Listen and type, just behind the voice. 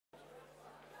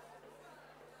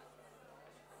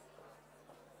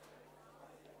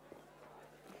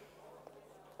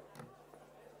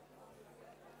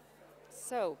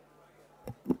So,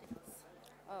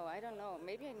 oh, I don't know.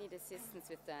 Maybe I need assistance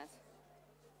with that.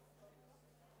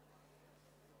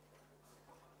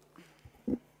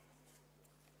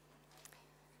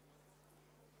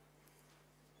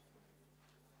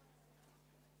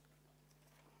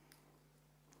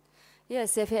 Ja,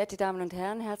 sehr verehrte Damen und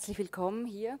Herren, herzlich willkommen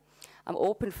hier am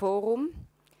Open Forum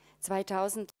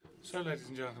 2000. So, ladies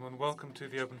and gentlemen, welcome to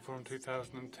the Open Forum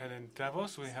 2010 in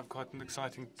Davos. We have quite an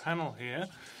exciting panel here,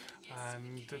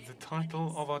 and the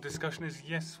title of our discussion is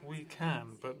Yes, We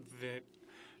Can, but it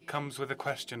comes with a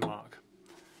question mark.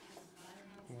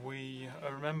 We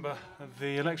remember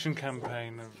the election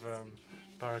campaign of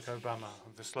Barack Obama.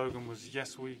 The slogan was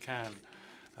Yes, We Can,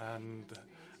 and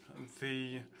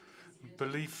the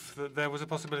belief that there was a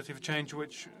possibility of change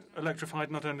which electrified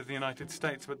not only the United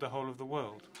States but the whole of the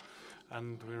world.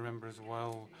 And we remember as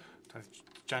well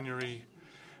January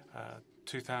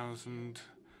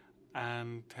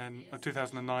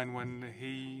 2009 when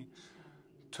he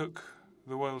took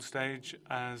the world stage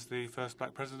as the first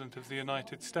black president of the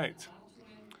United States.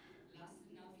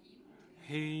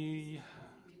 He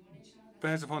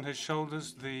bears upon his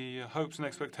shoulders the hopes and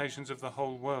expectations of the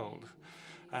whole world.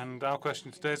 And our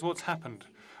question today is, what's happened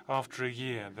after a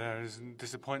year? There is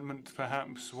disappointment,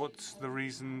 perhaps. What's the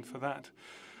reason for that?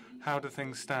 How do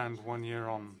things stand 1 year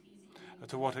on?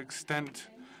 To what extent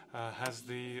has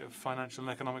the financial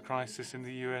and economic crisis in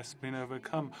the US been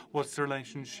overcome? What's the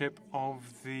relationship of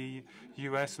the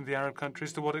US and the Arab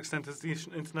countries? To what extent has the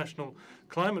international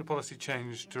climate policy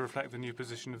changed to reflect the new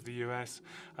position of the US?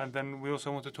 And then we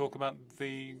also want to talk about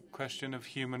the question of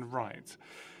human rights.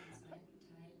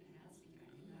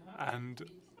 And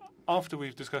after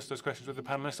we've discussed those questions with the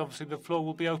panelists, obviously the floor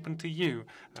will be open to you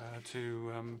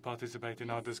to participate in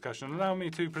our discussion. Allow me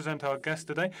to present our guest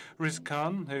today, Riz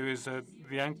Khan, who is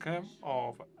the anchor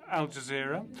of Al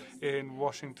Jazeera in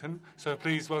Washington. So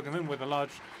please welcome him with a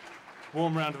large,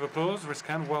 warm round of applause. Riz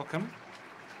Khan, welcome.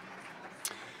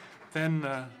 Then,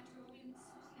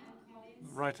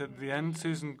 right at the end,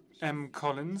 Susan M.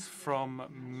 Collins from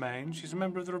Maine. She's a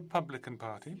member of the Republican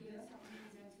Party.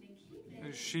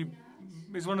 She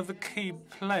is one of the key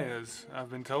players,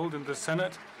 I've been told, in the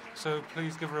Senate, so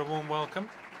please give her a warm welcome.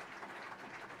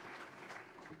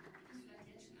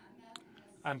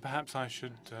 And perhaps I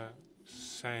should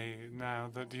say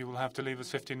now that you will have to leave us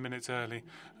 15 minutes early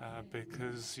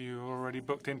because you're already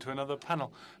booked into another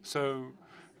panel. So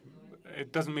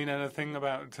it doesn't mean anything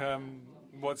about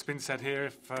what's been said here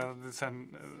if the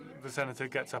senator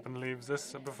gets up and leaves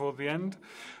us before the end.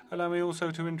 Allow me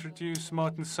also to introduce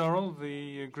Martin Sorrell,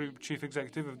 the Group Chief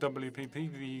Executive of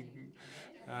WPP, the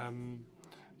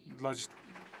largest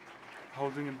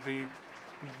holding in the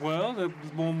world. A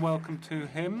warm welcome to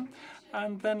him.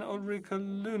 And then Ulrike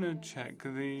Lunacek,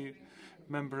 the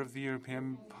member of the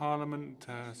European Parliament,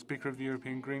 Speaker of the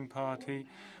European Green Party,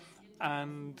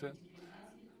 and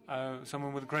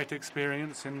someone with great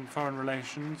experience in foreign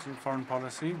relations and foreign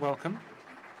policy. Welcome.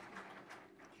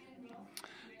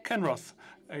 Ken Roth,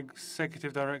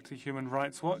 Executive Director, Human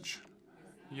Rights Watch,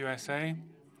 USA,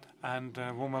 and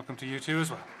warm welcome to you too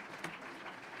as well.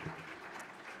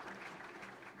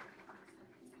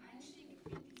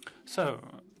 So,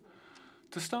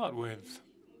 to start with,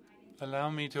 allow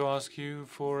me to ask you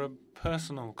for a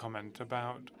personal comment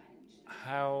about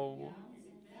how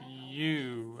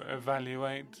you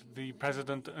evaluate the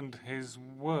president and his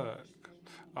work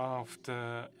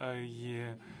after a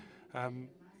year.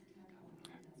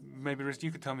 Maybe, Riz,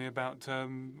 you could tell me about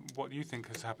what you think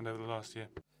has happened over the last year.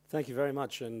 Thank you very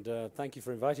much, and thank you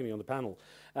for inviting me on the panel.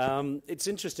 It's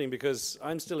interesting because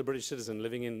I'm still a British citizen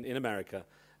living in America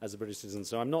as a British citizen,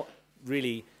 so I'm not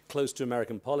really close to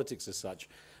American politics as such.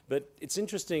 But it's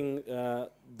interesting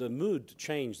the mood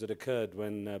change that occurred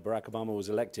when Barack Obama was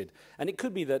elected. And it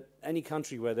could be that any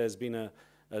country where there's been a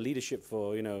leadership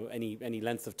for any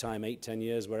length of time, 8, 10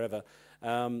 years, wherever,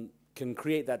 can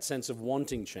create that sense of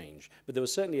wanting change. But there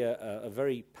was certainly a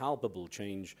very palpable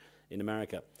change in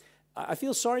America. I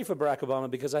feel sorry for Barack Obama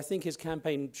because I think his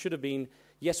campaign should have been,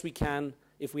 yes, we can,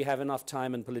 if we have enough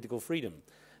time and political freedom.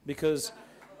 Because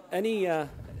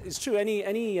it's true,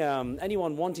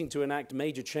 anyone wanting to enact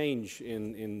major change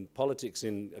in politics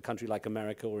in a country like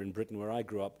America or in Britain where I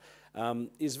grew up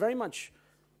is very much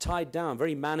tied down,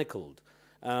 very manacled.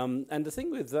 And the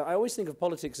thing with, I always think of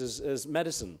politics as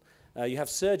medicine. You have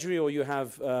surgery or you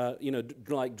have,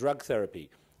 like drug therapy.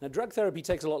 Now, drug therapy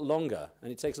takes a lot longer,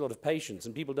 and it takes a lot of patience,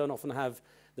 and people don't often have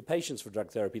the patience for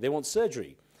drug therapy. They want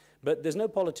surgery. But there's no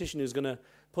politician who's going to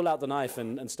pull out the knife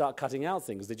and start cutting out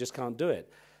things. They just can't do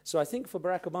it. So I think for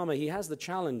Barack Obama, he has the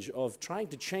challenge of trying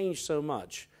to change so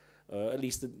much at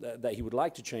least that he would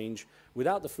like to change,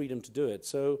 without the freedom to do it.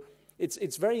 So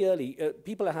it's very early.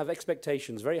 People have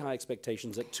expectations, very high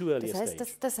expectations at too early a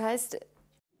stage. Das heißt,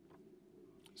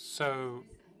 So,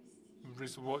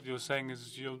 what you're saying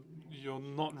is you're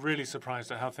not really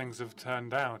surprised at how things have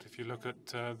turned out if you look at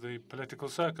the political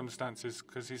circumstances,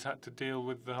 because he's had to deal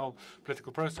with the whole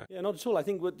political process. Yeah, not at all. I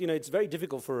think it's very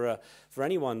difficult for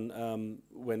anyone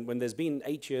when there's been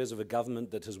 8 years of a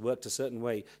government that has worked a certain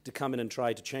way to come in and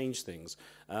try to change things.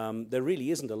 There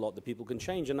really isn't a lot that people can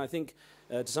change, and I think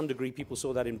to some degree people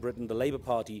saw that in Britain. The Labour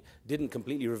Party didn't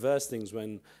completely reverse things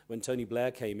when Tony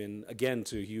Blair came in, again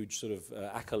to a huge sort of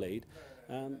accolade.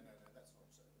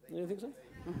 You don't think so?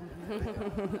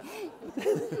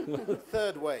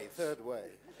 Third way.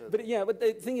 But yeah, but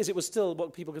the thing is, it was still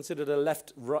what people considered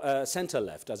a centre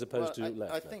left as opposed to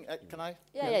left. I think. Can I?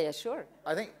 yeah, sure.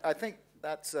 I think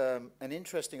that's an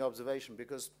interesting observation,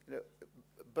 because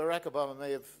Barack Obama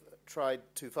may have tried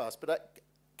too fast. But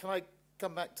can I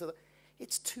come back to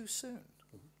it's too soon.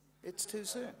 It's too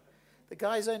soon. The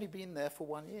guy's only been there for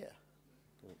 1 year.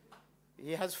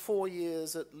 He has 4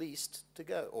 years at least to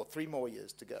go, or 3 more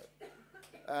years to go.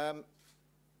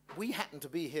 We happen to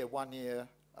be here 1 year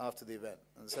after the event,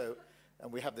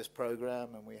 and we have this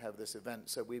program and we have this event.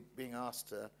 So we're being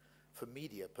asked for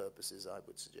media purposes, I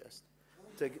would suggest,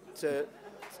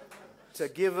 to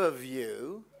give a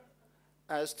view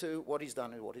as to what he's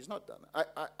done and what he's not done.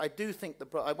 I do think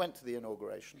I went to the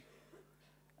inauguration,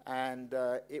 and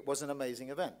it was an amazing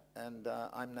event. And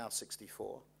I'm now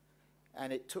 64.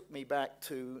 And it took me back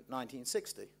to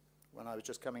 1960, when I was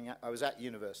just coming out. I was at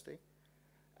university,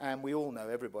 and we all know,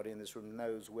 everybody in this room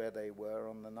knows where they were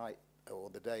on the night or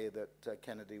the day that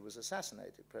Kennedy was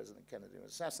assassinated, President Kennedy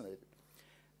was assassinated.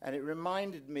 And it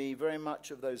reminded me very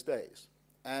much of those days.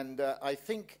 And I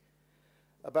think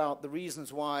about the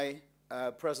reasons why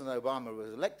President Obama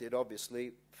was elected.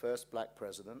 Obviously, first black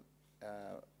president,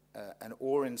 an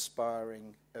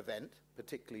awe-inspiring event,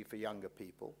 particularly for younger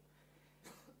people.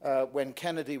 When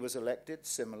Kennedy was elected,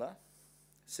 similar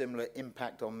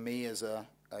impact on me as a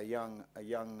young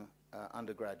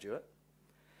undergraduate.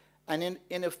 And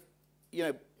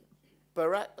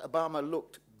Barack Obama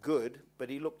looked good, but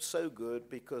he looked so good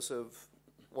because of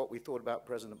what we thought about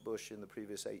President Bush in the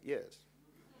previous 8 years.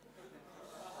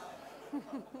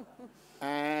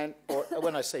 And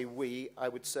when I say we, I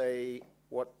would say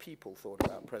what people thought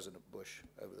about President Bush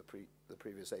over the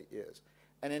previous 8 years.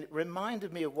 And it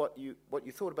reminded me of what you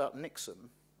thought about Nixon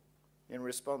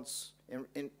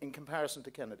in comparison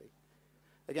to Kennedy.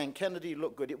 Again, Kennedy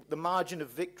looked good. The margin of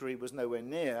victory was nowhere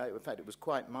near. In fact, it was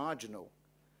quite marginal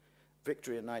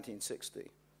victory in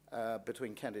 1960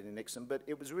 between Kennedy and Nixon. But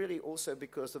it was really also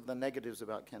because of the negatives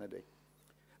about Kennedy,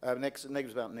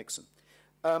 negatives about Nixon.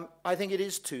 I think it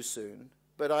is too soon,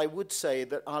 but I would say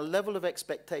that our level of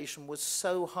expectation was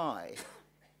so high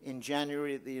in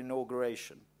January at the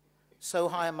inauguration, so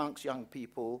high amongst young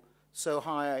people, so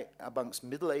high amongst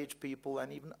middle-aged people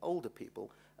and even older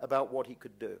people about what he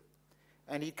could do.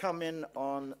 And he'd come in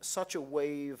on such a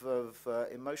wave of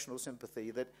emotional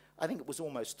sympathy that I think it was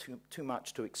almost too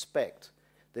much to expect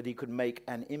that he could make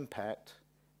an impact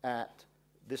at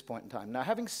this point in time. Now,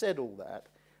 having said all that,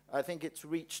 I think it's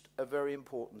reached a very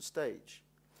important stage.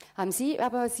 Haben Sie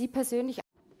persönlich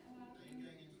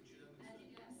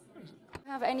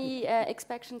have any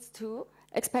expectations to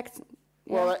expect?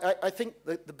 Yeah. Well, I think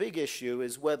the big issue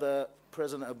is whether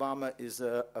President Obama is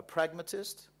a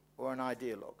pragmatist or an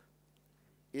ideologue.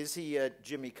 Is he a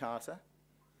Jimmy Carter,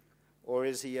 or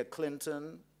is he a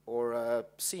Clinton, or a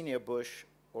senior Bush,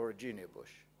 or a junior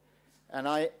Bush? And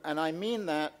I mean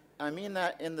that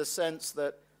in the sense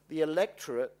that the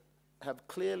electorate have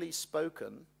clearly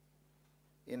spoken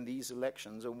in these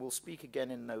elections, and will speak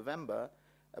again in November,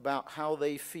 about how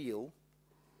they feel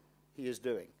he is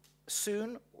doing,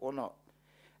 soon or not.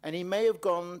 And he may have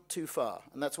gone too far,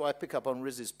 and that's why I pick up on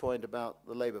Riz's point about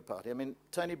the Labour Party. I mean,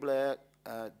 Tony Blair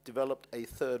developed a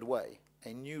third way,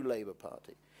 a new Labour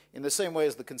Party, in the same way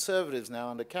as the Conservatives now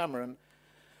under Cameron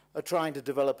are trying to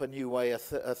develop a new way, a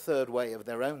third way of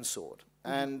their own sort.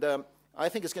 And I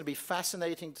think it's going to be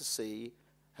fascinating to see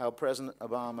how President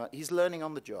Obama, he's learning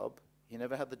on the job. He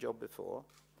never had the job before.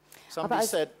 Somebody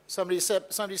said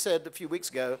a few weeks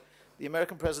ago, the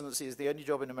American presidency is the only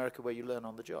job in America where you learn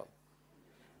on the job.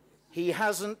 He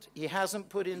hasn't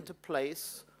put into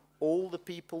place all the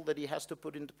people that he has to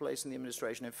put into place in the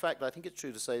administration. In fact, I think it's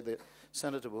true to say, the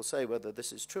Senator will say whether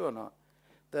this is true or not,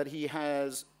 that he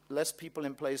has less people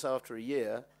in place after a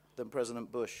year than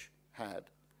President Bush had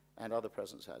and other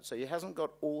presidents had. So he hasn't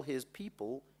got all his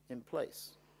people in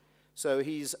place. So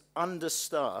he's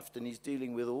understaffed, and he's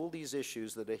dealing with all these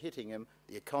issues that are hitting him: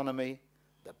 the economy,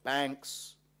 the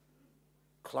banks,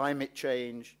 climate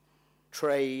change,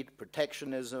 trade,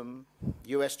 protectionism,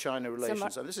 US-China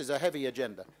relations. So this is a heavy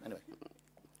agenda. Anyway.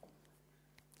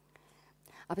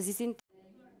 Aber Sie sind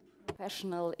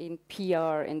professional in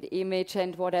PR and image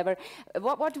and whatever.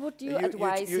 What would you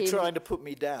advise him? You're trying to put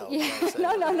me down. Yeah.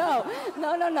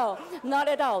 No, not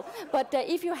at all. But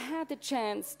if you had the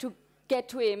chance to get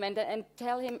to him and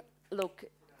tell him, look,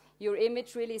 your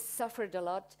image really suffered a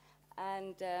lot,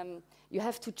 and you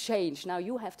have to change. Now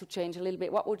you have to change a little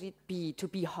bit. What would it be? To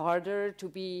be harder? To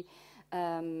be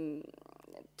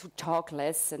to talk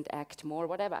less and act more?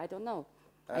 Whatever. I don't know.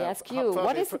 I ask you,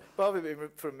 what is probably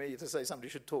from me to say somebody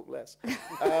should talk less.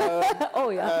 Oh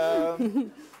yeah.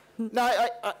 No,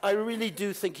 I really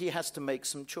do think he has to make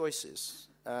some choices.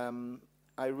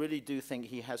 I really do think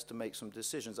he has to make some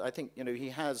decisions. I think he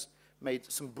has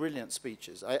made some brilliant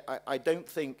speeches. I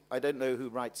don't know who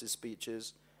writes his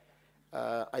speeches.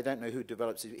 I don't know who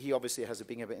develops it. He obviously has a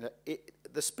big impact.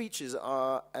 The speeches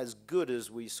are as good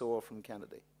as we saw from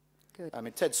Kennedy. Good. I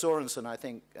mean, Ted Sorensen, I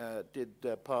think,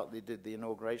 partly did the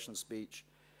inauguration speech,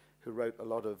 who wrote a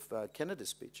lot of Kennedy's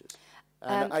speeches.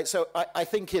 And I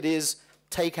think it is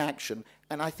take action,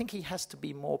 and I think he has to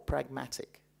be more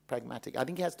pragmatic. I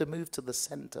think he has to move to the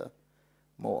center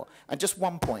more. And just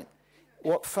one point.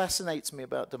 What fascinates me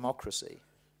about democracy,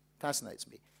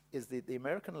 is the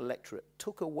American electorate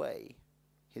took away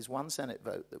his one Senate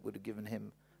vote that would have given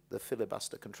him the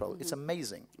filibuster control. Mm-hmm. It's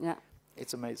amazing. Yeah.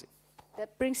 It's amazing.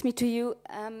 That brings me to you,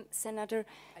 Senator.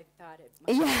 I thought it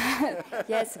might. Yeah.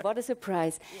 Yes, what a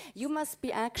surprise. Yes. You must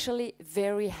be actually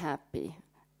very happy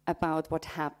about what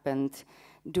happened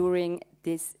during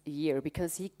this year,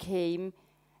 because he came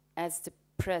as the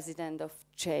president of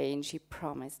change. He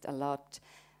promised a lot.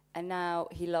 And now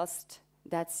he lost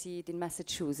that seat in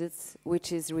Massachusetts,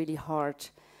 which is really hard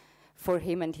for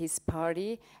him and his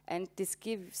party. And this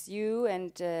gives you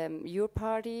and your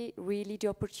party really the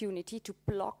opportunity to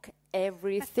block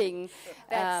everything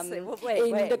in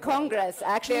the Congress.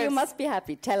 Actually, you must be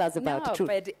happy. Tell us about the truth.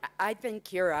 No, but I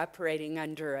think you're operating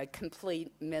under a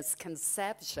complete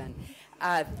misconception.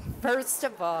 First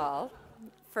of all,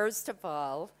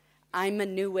 I'm a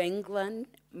New England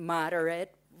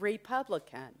moderate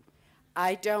Republican.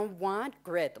 I don't want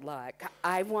gridlock.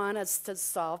 I want us to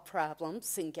solve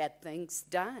problems and get things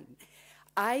done.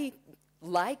 I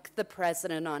like the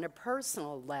president on a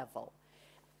personal level.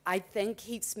 I think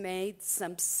he's made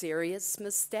some serious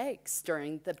mistakes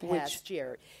during the past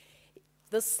year.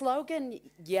 The slogan,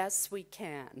 yes, we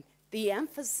can, the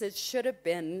emphasis should have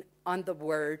been on the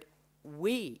word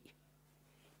we.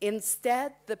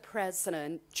 Instead, the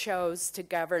president chose to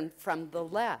govern from the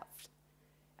left.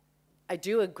 I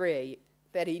do agree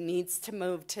that he needs to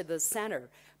move to the center.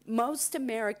 Most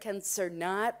Americans are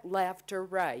not left or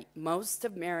right. Most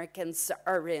Americans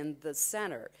are in the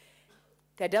center.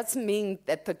 That doesn't mean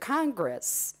that the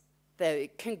Congress, the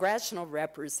congressional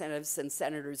representatives and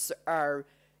senators are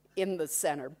in the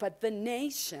center, but the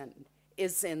nation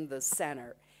is in the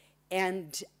center.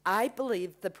 And I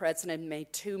believe the president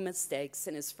made two mistakes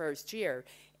in his first year.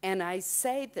 And I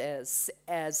say this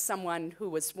as someone who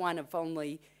was one of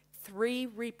only 3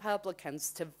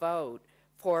 Republicans to vote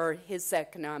for his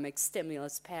economic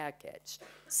stimulus package.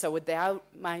 So without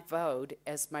my vote,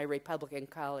 as my Republican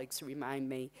colleagues remind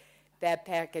me, that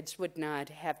package would not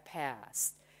have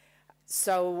passed.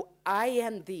 So I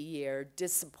end the year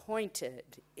disappointed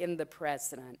in the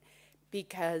president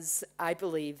because I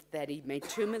believe that he made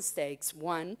 2 mistakes.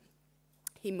 1,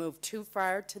 he moved too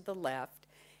far to the left,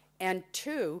 and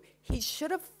 2, he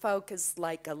should have focused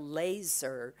like a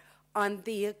laser on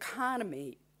the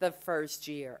economy the first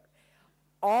year.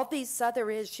 All these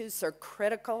other issues are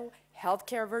critical: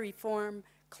 healthcare reform,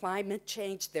 climate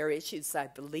change. They're issues I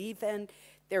believe in.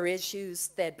 They're issues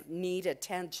that need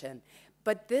attention.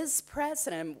 But this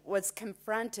president was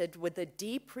confronted with a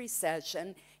deep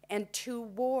recession and 2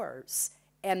 wars,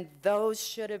 and those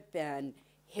should have been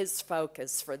his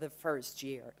focus for the first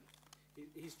year.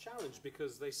 He's challenged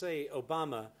because they say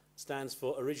Obama stands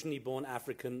for originally born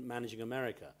African managing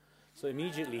America. So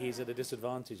immediately he's at a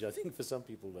disadvantage, I think, for some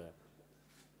people there.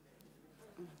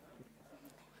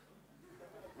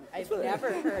 I've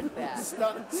never heard that.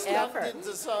 Stunned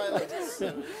into silence.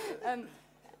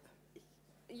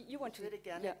 You want to?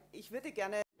 Ich würde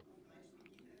gerne.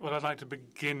 Well, I'd like to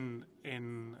begin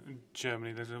in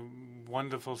Germany. There's a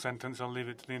wonderful sentence, I'll leave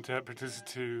it to the interpreters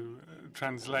to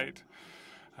translate,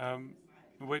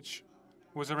 which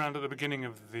was around at the beginning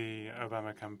of the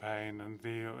Obama campaign and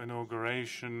the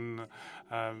inauguration,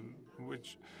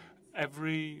 which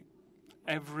every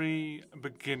every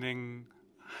beginning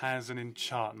has an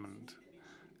enchantment,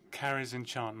 carries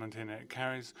enchantment in it,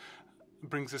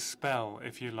 brings a spell,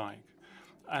 if you like.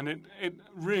 And it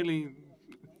really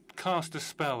cast a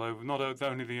spell over not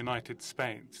only the United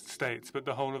States, but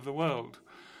the whole of the world.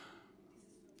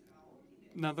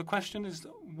 Now, the question is,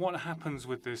 what happens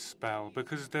with this spell?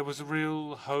 Because there was a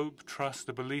real hope, trust,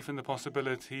 a belief in the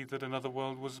possibility that another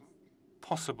world was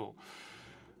possible.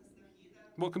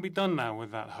 What can be done now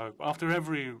with that hope? After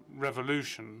every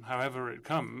revolution, however it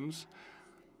comes,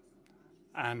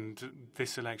 and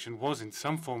this election was in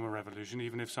some form a revolution,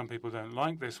 even if some people don't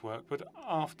like this work, but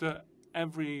after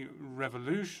every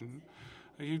revolution,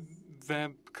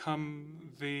 there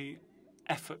come the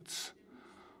efforts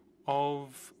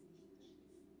of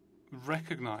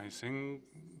recognizing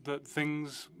that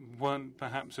things weren't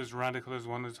perhaps as radical as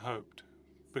one has hoped.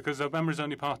 Because Obama is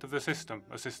only part of the system,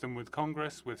 a system with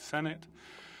Congress, with Senate,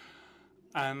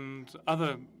 and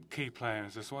other key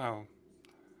players as well.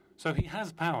 So he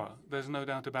has power, there's no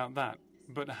doubt about that.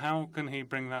 But how can he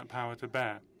bring that power to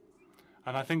bear?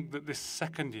 And I think that this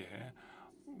second year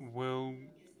will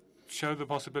show the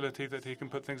possibility that he can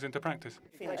put things into practice.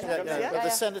 The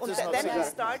senators then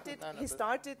he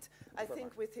started, I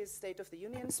think, with his State of the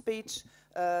Union speech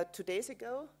 2 days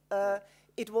ago.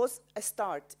 It was a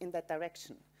start in that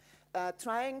direction,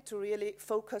 trying to really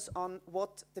focus on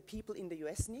what the people in the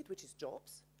US need, which is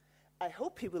jobs. I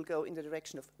hope he will go in the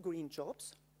direction of green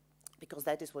jobs, because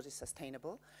that is what is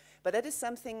sustainable. But that is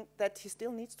something that he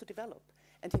still needs to develop.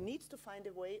 And he needs to find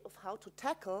a way of how to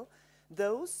tackle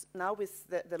those, now with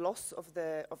the loss of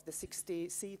the 60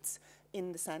 seats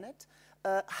in the Senate,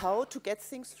 how to get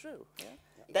things through. Yeah?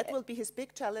 That will be his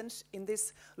big challenge in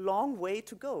this long way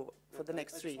to go for the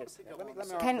next 3 years.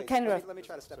 Let me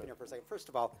try to step in here for a second. First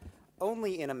of all,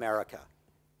 only in America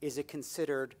is it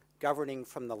considered governing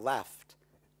from the left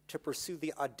to pursue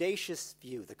the audacious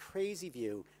view, the crazy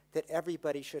view, that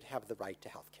everybody should have the right to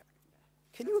health care.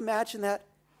 Can you imagine that?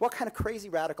 What kind of crazy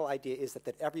radical idea is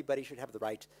that everybody should have the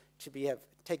right to be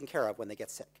taken care of when they get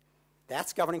sick?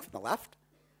 That's governing from the left?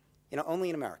 You know, only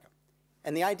in America.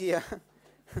 And the idea...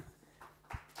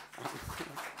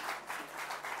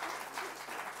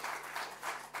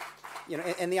 you know,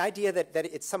 and the idea that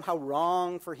it's somehow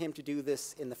wrong for him to do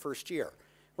this in the first year.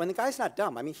 When the guy's not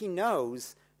dumb. I mean, he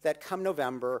knows that come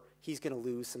November, he's going to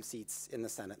lose some seats in the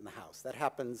Senate and the House. That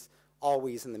happens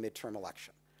always in the midterm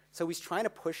election. So he's trying to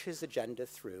push his agenda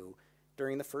through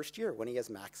during the first year when he has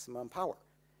maximum power.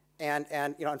 And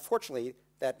you know, unfortunately,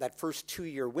 that first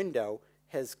 2-year window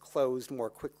has closed more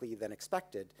quickly than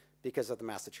expected because of the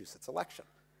Massachusetts election.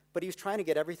 But he was trying to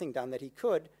get everything done that he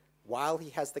could while he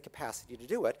has the capacity to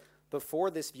do it before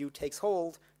this view takes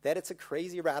hold that it's a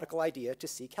crazy radical idea to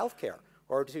seek health care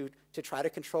or to try to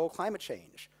control climate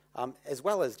change, as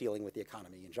well as dealing with the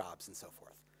economy and jobs and so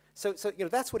forth. So you know,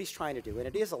 that's what he's trying to do, and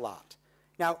it is a lot.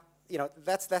 Now, you know,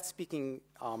 that's speaking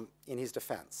in his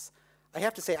defense. I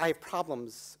have to say I have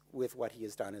problems with what he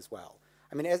has done as well.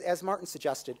 I mean, as Martin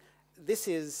suggested, this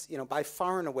is, you know, by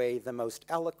far and away the most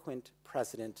eloquent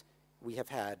president we have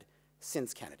had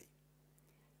since Kennedy.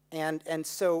 And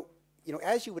so, you know,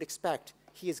 as you would expect,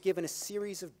 he has given a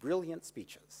series of brilliant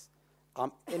speeches.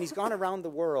 And he's gone around the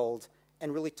world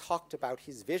and really talked about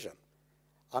his vision.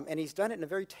 And he's done it in a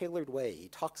very tailored way. He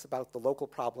talks about the local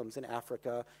problems in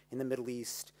Africa, in the Middle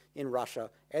East, in Russia,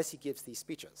 as he gives these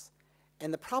speeches.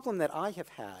 And the problem that I have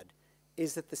had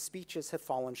is that the speeches have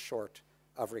fallen short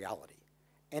of reality.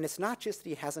 And it's not just that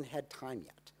he hasn't had time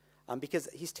yet, because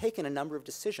he's taken a number of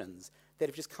decisions that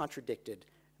have just contradicted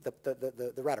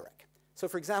the rhetoric. So,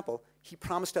 for example, he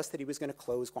promised us that he was going to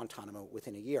close Guantanamo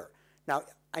within a year. Now,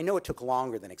 I know it took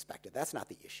longer than expected. That's not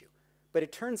the issue. But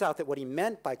it turns out that what he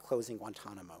meant by closing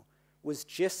Guantanamo was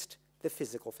just the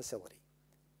physical facility.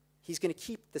 He's going to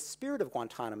keep the spirit of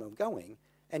Guantanamo going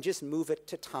and just move it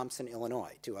to Thompson,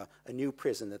 Illinois, to a new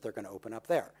prison that they're going to open up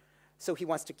there. So he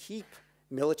wants to keep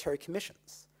military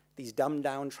commissions, these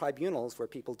dumbed-down tribunals where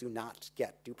people do not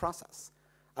get due process.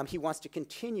 He wants to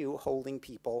continue holding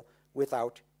people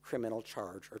without criminal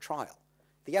charge or trial.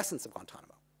 The essence of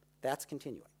Guantanamo. That's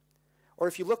continuing. Or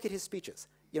if you look at his speeches,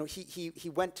 you know, he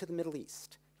went to the Middle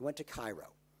East, he went to Cairo,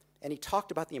 and he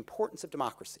talked about the importance of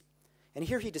democracy. And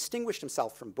here he distinguished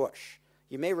himself from Bush.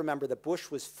 You may remember that Bush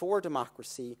was for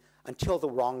democracy until the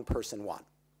wrong person won.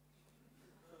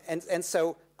 And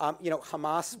so, you know,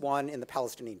 Hamas won in the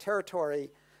Palestinian territory,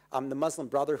 the Muslim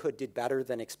Brotherhood did better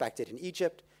than expected in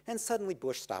Egypt, and suddenly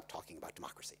Bush stopped talking about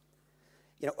democracy.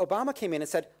 You know, Obama came in and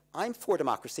said, I'm for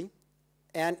democracy,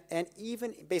 and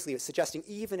even basically suggesting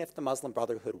even if the Muslim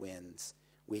Brotherhood wins,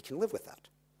 we can live with that.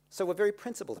 So a very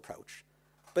principled approach.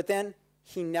 But then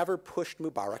he never pushed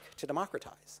Mubarak to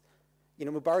democratize. You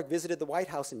know, Mubarak visited the White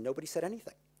House and nobody said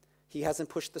anything. He hasn't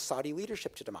pushed the Saudi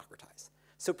leadership to democratize.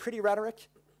 So pretty rhetoric,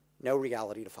 no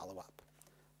reality to follow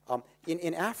up.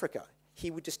 In Africa, he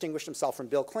would distinguish himself from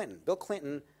Bill Clinton. Bill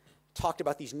Clinton talked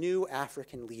about these new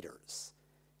African leaders,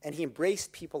 and he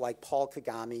embraced people like Paul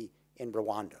Kagame in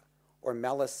Rwanda or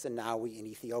Meles Zenawi in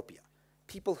Ethiopia,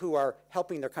 people who are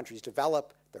helping their countries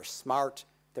develop. They're smart,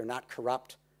 they're not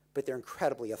corrupt, but they're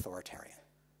incredibly authoritarian.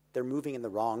 They're moving in the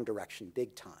wrong direction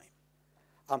big time.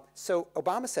 So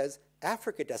Obama says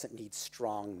Africa doesn't need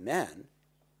strong men,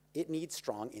 it needs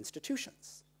strong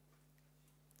institutions.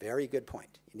 Very good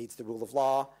point. It needs the rule of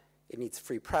law, it needs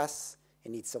free press,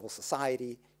 it needs civil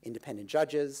society, independent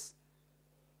judges.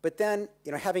 But then,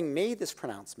 you know, having made this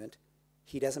pronouncement,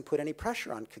 he doesn't put any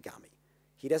pressure on Kagame.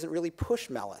 He doesn't really push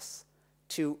Meles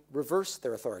to reverse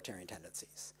their authoritarian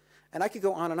tendencies. And I could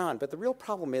go on, but the real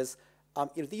problem is,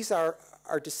 you know, these are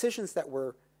decisions that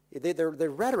they're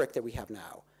rhetoric that we have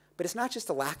now, but it's not just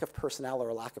a lack of personnel or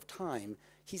a lack of time.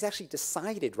 He's actually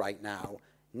decided right now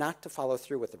not to follow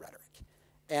through with the rhetoric.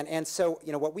 And so,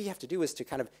 you know, what we have to do is to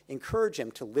kind of encourage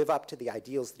him to live up to the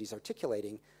ideals that he's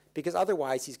articulating, because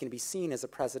otherwise he's going to be seen as a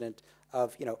president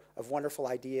of, you know, of wonderful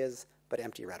ideas but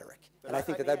empty rhetoric. And I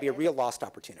think that that'd be a real lost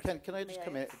opportunity. Can I just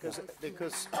come in?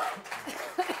 Because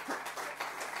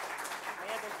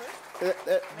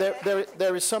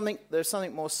there's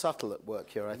something more subtle at work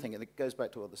here, I think, and it goes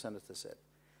back to what the senator said.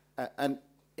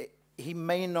 He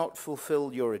may not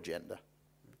fulfill your agenda.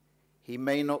 He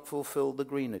may not fulfill the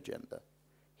green agenda.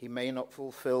 He may not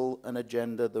fulfill an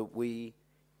agenda that we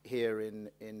here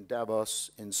in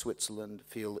Davos, in Switzerland,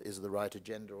 feel is the right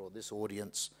agenda, or this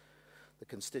audience, the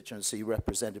constituency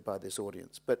represented by this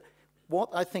audience. But what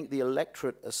I think the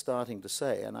electorate are starting to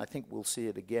say, and I think we'll see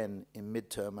it again in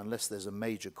midterm unless there's a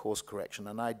major course correction,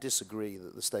 and I disagree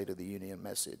that the State of the Union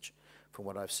message, from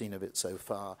what I've seen of it so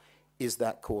far, is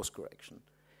that course correction,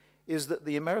 is that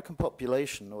the American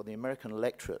population or the American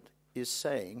electorate is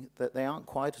saying that they aren't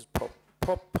quite as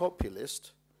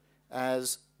populist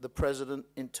as the president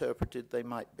interpreted they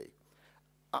might be.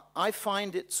 I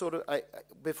find it sort of,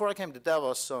 before I came to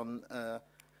Davos on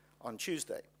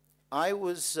Tuesday, I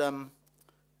was,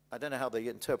 I don't know how the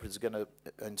interpreter is going to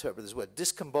interpret this word,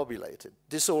 discombobulated,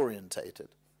 disorientated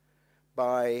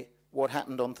by what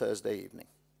happened on Thursday evening.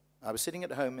 I was sitting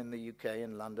at home in the UK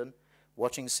in London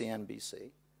watching CNBC,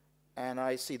 and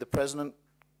I see the president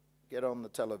get on the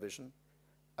television,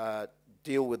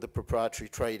 deal with the proprietary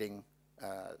trading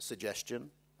suggestion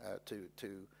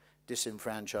to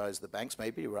disenfranchise the banks,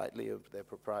 maybe rightly, of their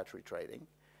proprietary trading.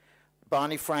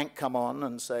 Barney Frank come on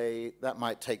and say that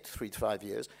might take 3 to 5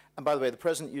 years. And by the way, the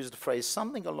president used a phrase,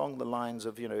 something along the lines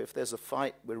of, you know, if there's a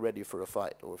fight, we're ready for a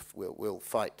fight, or if we'll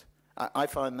fight. I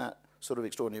find that sort of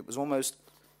extraordinary. It was almost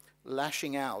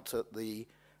lashing out at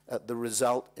the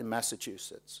result in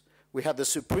Massachusetts. We had the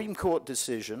Supreme Court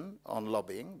decision on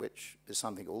lobbying, which is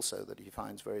something also that he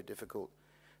finds very difficult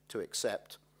to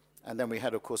accept. And then we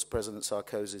had, of course, President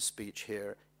Sarkozy's speech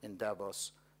here in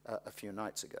Davos a few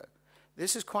nights ago.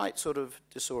 This is quite sort of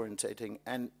disorientating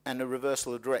and a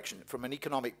reversal of direction. From an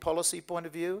economic policy point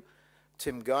of view,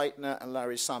 Tim Geithner and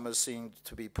Larry Summers seem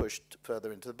to be pushed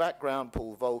further into the background.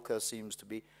 Paul Volcker seems to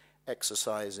be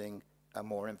exercising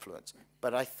more influence.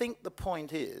 But I think the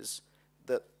point is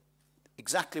that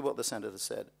exactly what the senator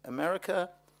said. America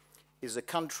is a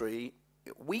country,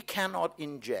 we cannot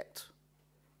inject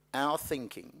our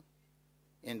thinking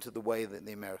into the way that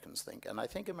the Americans think. And I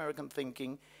think American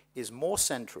thinking is more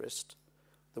centrist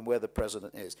than where the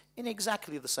president is. In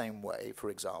exactly the same way, for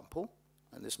example,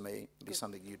 and this may be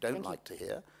something you don't like to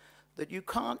hear, that you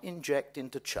can't inject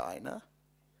into China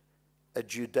a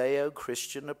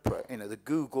Judeo-Christian approach, you know, the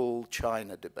Google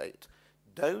China debate.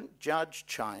 Don't judge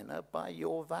China by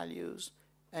your values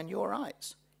and your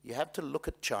eyes. You have to look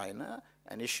at China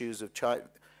and issues of China,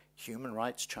 human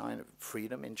rights, China,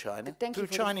 freedom in China, through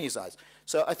Chinese eyes.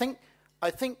 So I think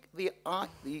the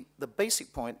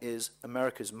basic point is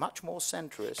America is much more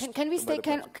centrist. Can we stay?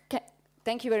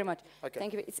 Thank you very much. Okay.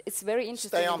 Thank you. It's very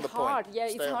interesting. Stay on the hard. point. Yeah,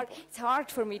 Stay it's hard. It's hard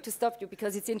for me to stop you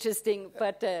because it's interesting.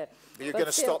 But you're going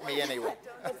to stop me anyway.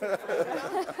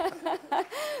 I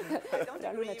don't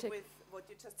agree with what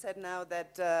you just said now,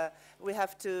 that we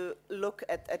have to look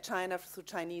at China through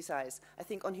Chinese eyes. I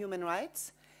think on human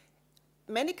rights,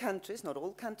 many countries, not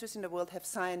all countries in the world, have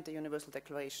signed the Universal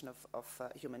Declaration of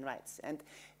Human Rights. And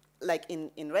like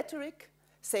in rhetoric,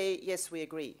 say, yes, we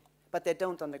agree, but they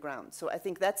don't on the ground. So I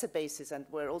think that's a basis, and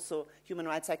where also human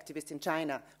rights activists in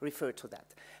China refer to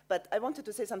that. But I wanted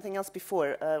to say something else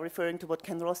before, referring to what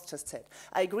Ken Ross just said.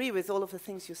 I agree with all of the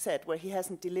things you said, where he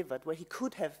hasn't delivered, where he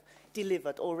could have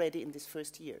delivered already in this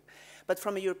first year. But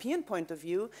from a European point of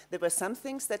view, there were some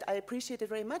things that I appreciated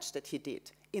very much that he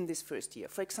did in this first year.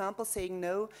 For example, saying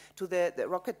no to the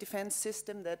rocket defense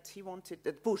system that he wanted,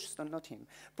 that Bush, not him,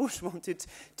 Bush wanted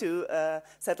to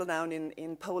settle down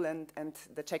in Poland and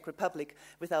the Czech Republic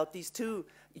without these two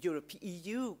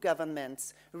EU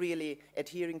governments really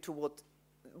adhering to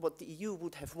what the EU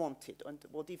would have wanted and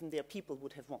what even their people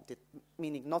would have wanted,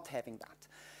 meaning not having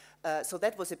that. So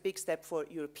that was a big step for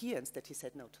Europeans that he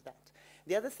said no to that.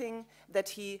 The other thing that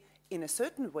he, in a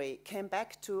certain way, came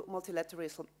back to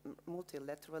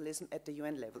multilateralism at the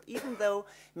UN level, even though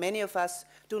many of us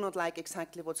do not like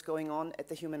exactly what's going on at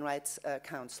the Human Rights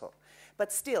Council.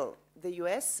 But still, the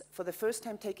US, for the first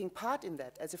time taking part in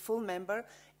that as a full member,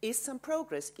 is some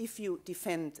progress if you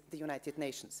defend the United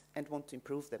Nations and want to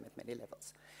improve them at many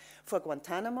levels. For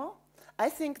Guantanamo, I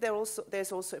think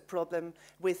there's also a problem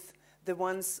with the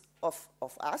ones of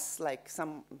us, like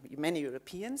many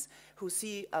Europeans, who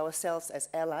see ourselves as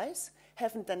allies,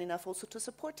 haven't done enough also to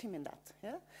support him in that.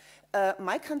 Yeah?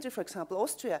 My country, for example,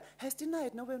 Austria, has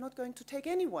denied, no, we're not going to take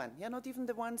anyone, yeah? Not even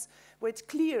the ones where it's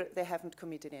clear they haven't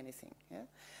committed anything. Yeah?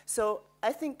 So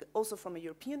I think also from a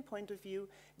European point of view,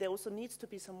 there also needs to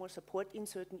be some more support in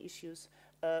certain issues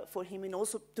for him and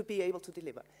also to be able to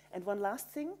deliver. And one last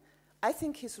thing, I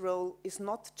think his role is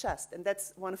not just, and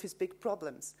that's one of his big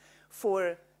problems,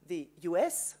 for the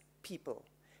US people,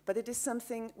 but it is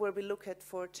something where we look at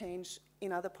for change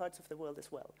in other parts of the world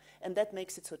as well. And that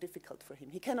makes it so difficult for him.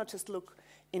 He cannot just look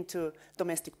into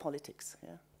domestic politics,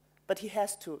 yeah? But he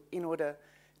has to in order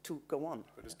to go on.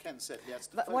 But as Ken said, he has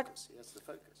to focus. He has to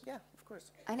focus. Yeah, of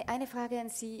course. Eine Frage an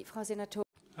Sie, Frau Senator.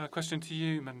 A question to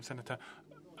you, Madam Senator.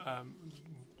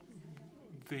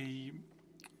 The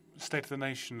State of the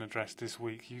Nation address this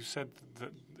week, you said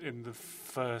that in the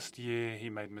first year he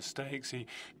made mistakes, he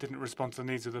didn't respond to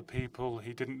the needs of the people,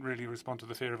 he didn't really respond to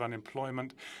the fear of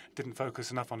unemployment, didn't focus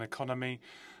enough on economy,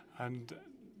 and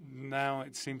now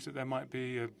it seems that there might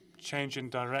be a change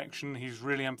in direction. He's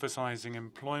really emphasizing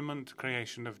employment,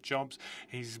 creation of jobs.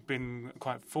 He's been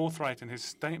quite forthright in his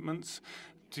statements.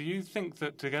 Do you think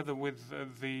that together with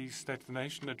the State of the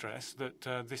Nation address that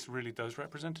this really does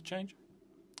represent a change?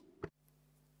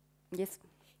 Yes.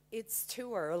 It's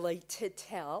too early to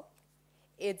tell.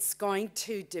 It's going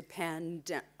to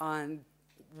depend on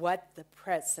what the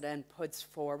president puts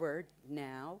forward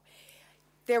now.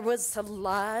 There was a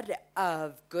lot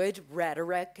of good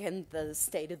rhetoric in the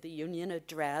State of the Union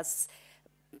address,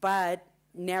 but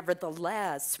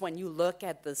nevertheless, when you look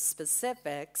at the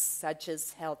specifics, such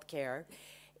as healthcare,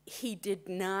 he did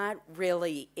not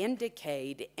really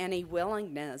indicate any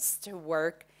willingness to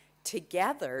work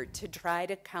together to try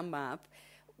to come up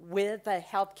with a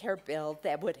health care bill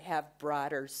that would have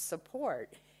broader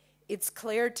support. It's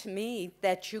clear to me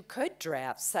that you could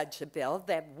draft such a bill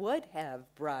that would have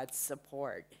broad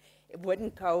support. It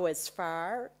wouldn't go as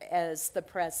far as the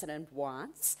president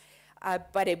wants,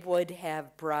 but it would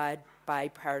have broad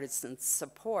bipartisan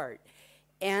support.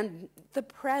 And the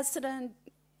president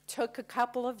took a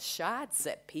couple of shots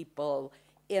at people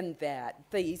in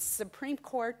that. The Supreme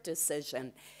Court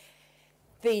decision.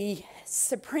 The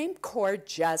Supreme Court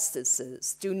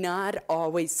justices do not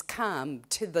always come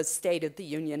to the State of the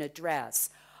Union address.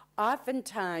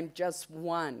 Oftentimes, just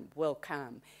one will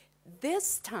come.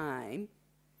 This time,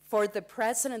 for the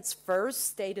president's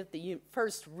first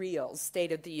real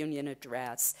State of the Union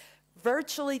address,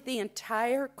 virtually the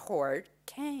entire court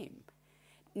came.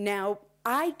 Now,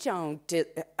 I don't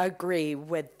agree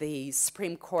with the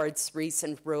Supreme Court's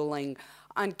recent ruling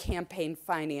on campaign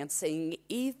financing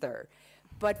either.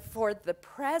 But for the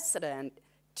president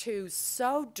to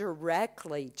so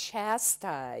directly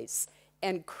chastise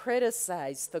and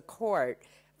criticize the court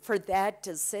for that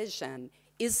decision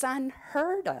is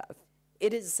unheard of.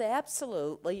 It is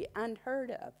absolutely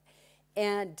unheard of.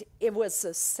 And it was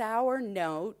a sour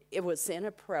note, it was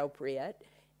inappropriate,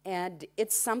 and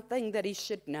it's something that he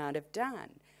should not have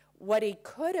done. What he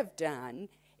could have done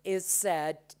is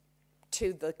said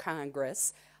to the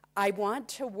Congress, I want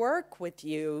to work with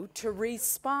you to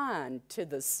respond to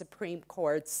the Supreme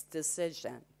Court's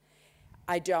decision.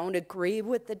 I don't agree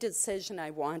with the decision.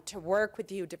 I want to work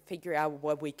with you to figure out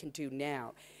what we can do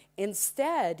now.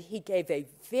 Instead, he gave a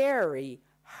very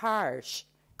harsh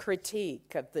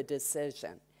critique of the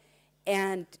decision.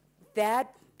 And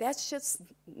that's just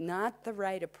not the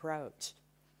right approach.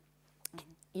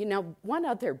 You know, one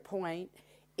other point,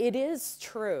 it is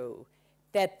true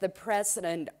that the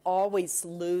president always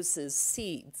loses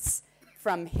seats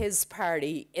from his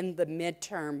party in the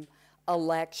midterm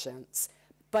elections.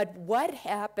 But what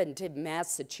happened in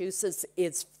Massachusetts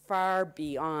is far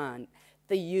beyond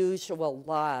the usual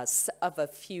loss of a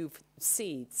few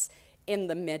seats in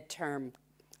the midterm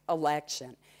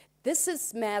election. This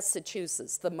is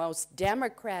Massachusetts, the most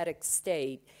Democratic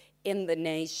state in the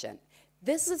nation.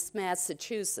 This is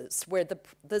Massachusetts, where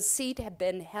the seat had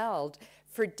been held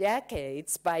for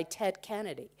decades by Ted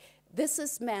Kennedy. This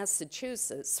is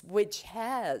Massachusetts, which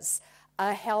has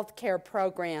a health care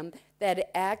program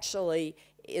that actually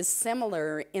is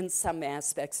similar in some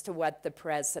aspects to what the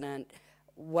president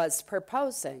was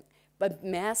proposing. But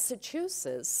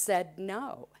Massachusetts said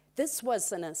no. This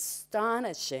was an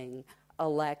astonishing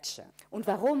election. Und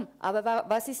warum? Aber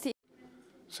was ist die...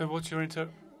 So what's your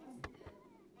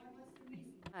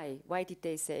Why did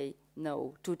they say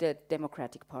no to the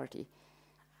Democratic Party?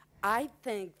 I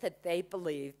think that they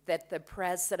believed that the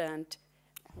president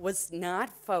was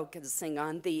not focusing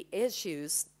on the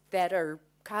issues that are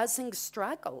causing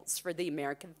struggles for the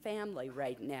American family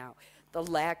right now. The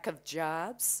lack of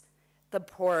jobs, the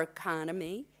poor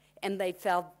economy, and they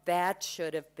felt that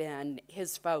should have been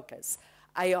his focus.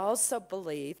 I also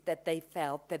believe that they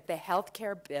felt that the health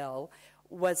care bill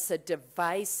was a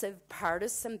divisive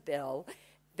partisan bill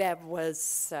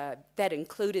that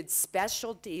included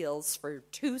special deals for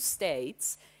 2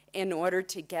 states in order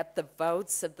to get the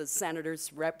votes of the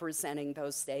senators representing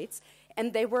those states.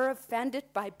 And they were offended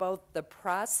by both the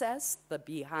process, the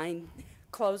behind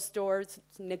closed doors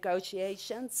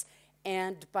negotiations,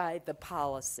 and by the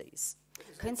policies.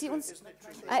 Können Sie uns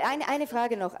eine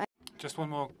Frage noch? Just one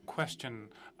more question.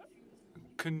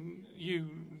 Can you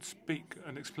speak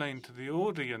and explain to the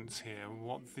audience here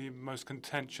what the most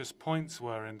contentious points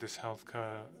were in this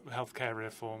healthcare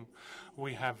reform?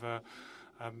 We have a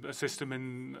system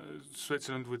in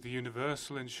Switzerland with the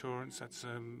universal insurance. That's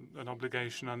an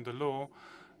obligation under law.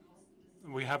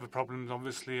 We have a problem,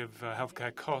 obviously, of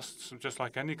healthcare costs, just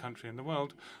like any country in the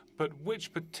world. But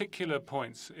which particular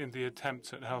points in the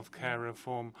attempts at healthcare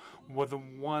reform were the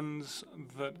ones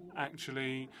that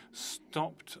actually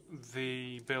stopped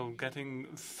the bill getting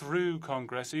through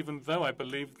Congress, even though I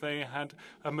believe they had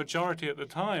a majority at the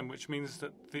time, which means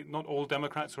that not all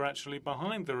Democrats were actually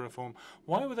behind the reform?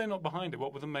 Why were they not behind it?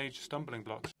 What were the major stumbling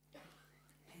blocks?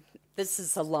 This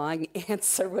is a long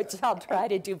answer, which I'll try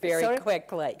to do very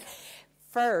quickly.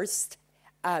 First,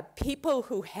 people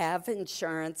who have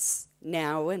insurance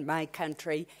now in my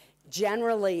country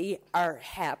generally are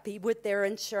happy with their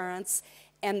insurance,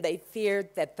 and they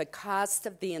feared that the cost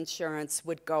of the insurance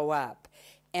would go up.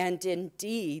 And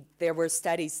indeed, there were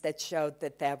studies that showed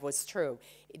that that was true.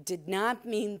 It did not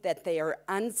mean that they are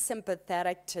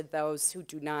unsympathetic to those who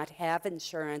do not have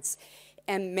insurance,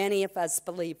 and many of us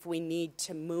believe we need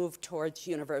to move towards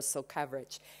universal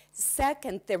coverage.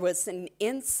 Second, there was an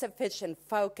insufficient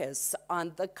focus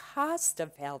on the cost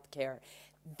of health care.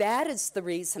 That is the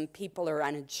reason people are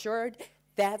uninsured.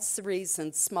 That's the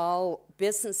reason small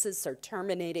businesses are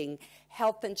terminating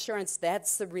health insurance.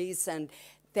 That's the reason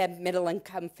that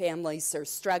middle-income families are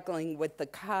struggling with the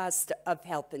cost of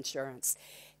health insurance.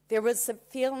 There was a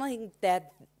feeling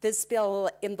that this bill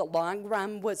in the long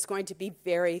run was going to be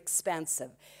very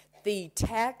expensive. The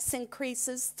tax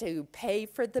increases to pay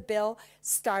for the bill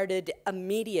started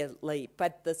immediately,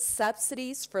 but the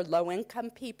subsidies for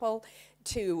low-income people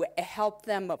to help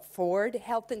them afford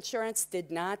health insurance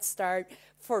did not start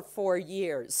for 4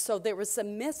 years. So there was a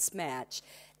mismatch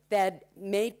that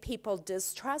made people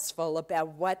distrustful about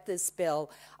what this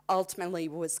bill ultimately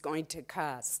was going to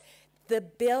cost. The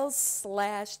bill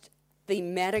slashed the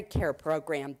Medicare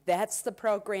program. That's the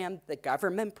program, the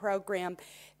government program,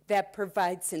 that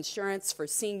provides insurance for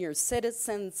senior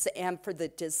citizens and for the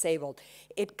disabled.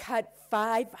 It cut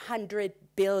 $500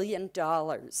 billion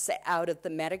out of the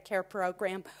Medicare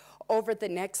program over the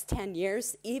next 10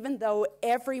 years, even though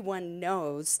everyone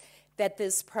knows that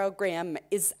this program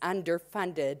is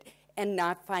underfunded and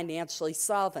not financially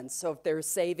solvent. So if there are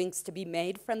savings to be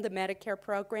made from the Medicare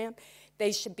program,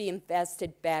 they should be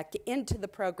invested back into the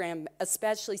program,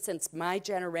 especially since my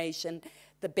generation,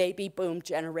 the baby boom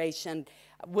generation,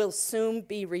 will soon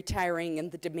be retiring,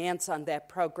 and the demands on that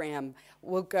program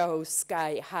will go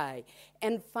sky high.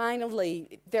 And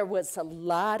finally, there was a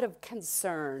lot of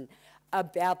concern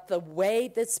about the way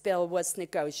this bill was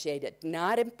negotiated,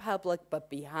 not in public,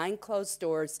 but behind closed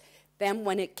doors. Then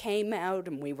when it came out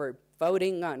and we were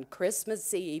voting on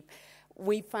Christmas Eve,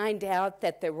 we find out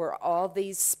that there were all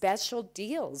these special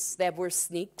deals that were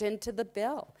sneaked into the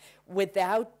bill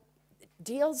without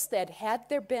deals that, had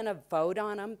there been a vote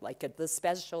on them, like the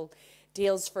special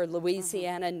deals for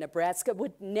Louisiana and Nebraska,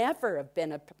 would never have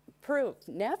been approved,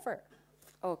 never.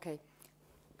 Okay.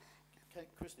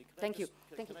 Christy, Thank you.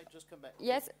 Can I just come back?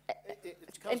 Yes, It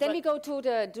and then we go to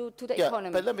the yeah,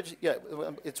 economy. but let me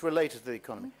it's related to the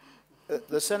economy.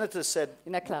 The senator said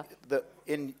that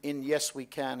in Yes We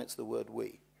Can, it's the word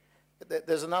we.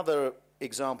 There's another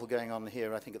example going on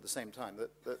here, I think, at the same time,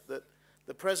 that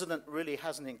the president really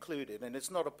hasn't included, and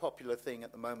it's not a popular thing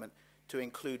at the moment to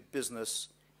include business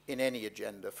in any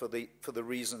agenda for the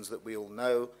reasons that we all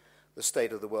know, the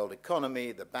state of the world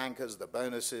economy, the bankers, the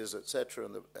bonuses, etc.,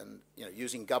 and you know,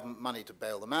 using government money to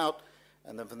bail them out,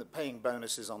 and then paying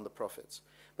bonuses on the profits.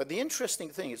 But the interesting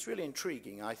thing, it's really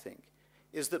intriguing, I think,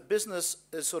 is that business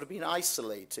has sort of been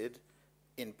isolated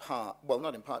in part, well,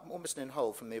 not in part, almost in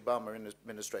whole from the Obama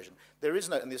administration. There is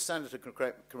no, and the senator can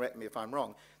correct me if I'm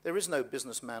wrong, there is no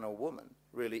businessman or woman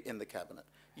really in the cabinet.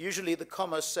 Usually the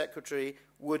Commerce Secretary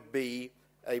would be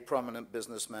a prominent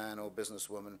businessman or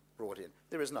businesswoman brought in.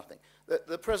 There is nothing.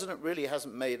 The president really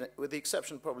hasn't made, with the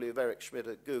exception probably of Eric Schmidt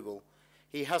at Google,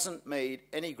 he hasn't made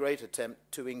any great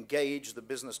attempt to engage the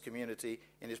business community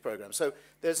in his program. So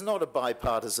there's not a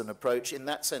bipartisan approach in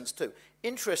that sense too.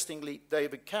 Interestingly,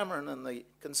 David Cameron and the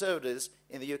Conservatives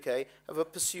in the UK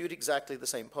have pursued exactly the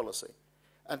same policy.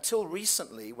 Until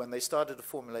recently, when they started to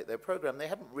formulate their program, they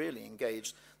haven't really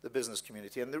engaged the business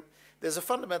community. And there's a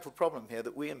fundamental problem here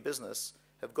that we in business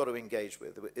have got to engage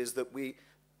with, is that we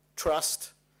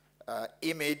trust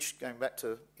image, going back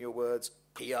to your words,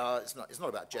 PR. It's not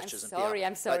about gestures and PR.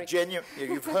 I'm sorry.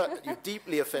 You've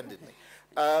deeply offended me.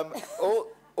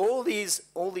 All these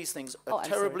things are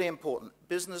terribly important.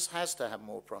 Business has to have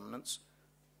more prominence,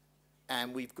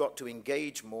 and we've got to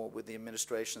engage more with the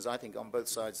administrations, I think, on both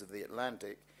sides of the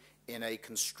Atlantic in a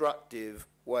constructive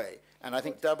way. And I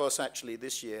think Davos actually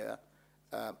this year,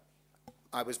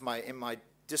 I was in my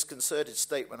disconcerted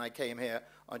state when I came here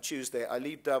on Tuesday. I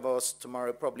leave Davos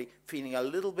tomorrow probably feeling a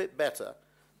little bit better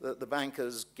that the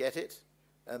bankers get it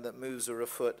and that moves are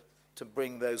afoot to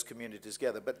bring those communities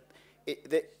together. But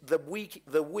the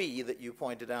we that you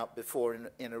pointed out before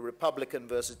in a Republican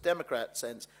versus Democrat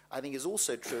sense, I think is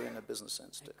also true in a business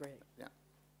sense too. Great. Yeah.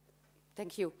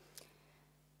 Thank you.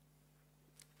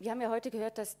 Wir haben ja heute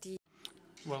gehört, dass die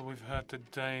Well, we've heard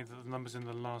today that the numbers in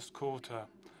the last quarter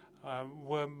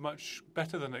were much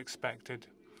better than expected.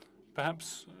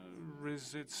 Perhaps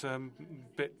it's a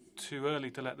bit too early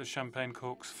to let the champagne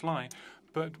corks fly,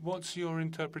 but what's your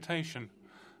interpretation?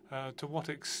 To what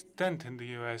extent in the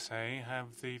USA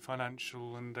have the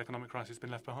financial and economic crisis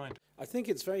been left behind? I think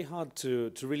it's very hard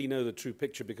to really know the true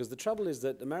picture, because the trouble is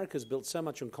that America's built so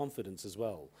much on confidence as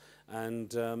well.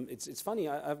 And it's funny,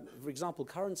 for example,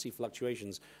 currency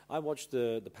fluctuations. I watch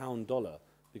the pound dollar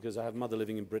because I have a mother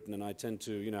living in Britain and I tend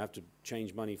to have to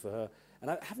change money for her. And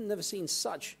I haven't never seen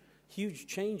such huge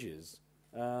changes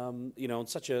on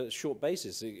such a short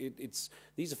basis.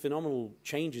 These are phenomenal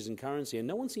changes in currency, and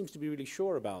no one seems to be really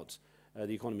sure about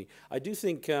the economy. I do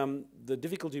think the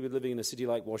difficulty with living in a city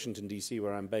like Washington, D.C.,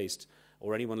 where I'm based,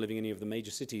 or anyone living in any of the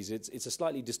major cities, it's a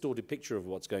slightly distorted picture of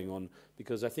what's going on,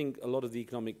 because I think a lot of the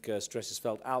economic stress is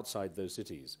felt outside those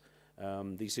cities.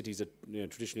 These cities are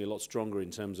traditionally a lot stronger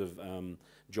in terms of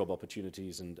job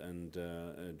opportunities and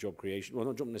job creation. Well,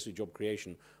 not necessarily job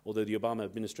creation, although the Obama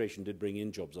administration did bring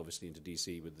in jobs, obviously, into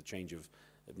D.C. with the change of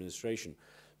administration.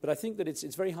 But I think that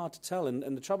it's very hard to tell,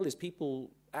 and the trouble is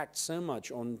people act so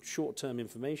much on short-term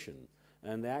information,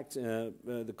 and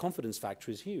the confidence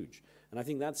factor is huge. And I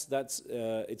think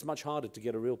it's much harder to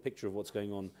get a real picture of what's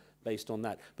going on based on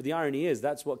that. But the irony is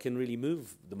that's what can really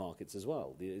move the markets as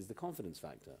well, is the confidence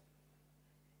factor.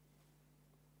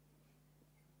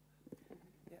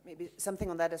 Maybe something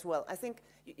on that as well. I think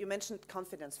you mentioned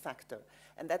confidence factor,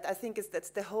 and that I think that's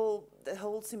the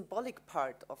whole symbolic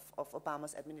part of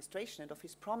Obama's administration and of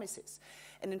his promises.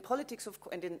 And in politics,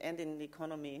 and in the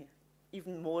economy,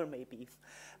 even more maybe,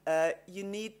 you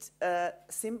need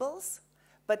symbols,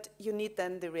 but you need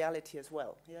then the reality as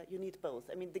well. Yeah, you need both.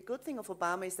 I mean, the good thing of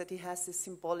Obama is that he has this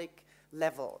symbolic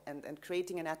level and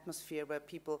creating an atmosphere where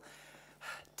people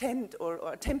tend or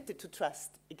are tempted to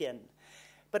trust again.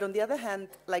 But on the other hand,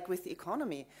 like with the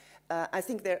economy, I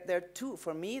think there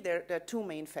are two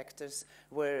main factors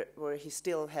where he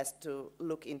still has to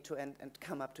look into and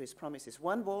come up to his promises.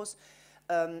 One was,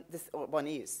 one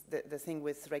is the thing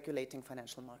with regulating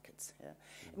financial markets. Yeah?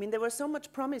 I mean, there were so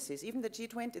much promises, even the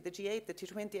G20, the G8, the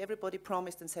G20, everybody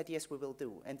promised and said, yes, we will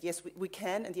do, and yes, we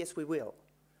can, and yes, we will.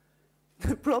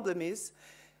 The problem is,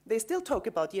 they still talk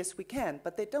about, yes, we can,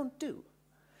 but they don't do.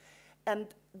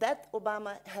 And that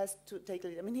Obama has to take a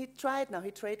lead. I mean, he tried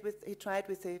with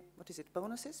the, what is it,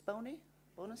 bonuses?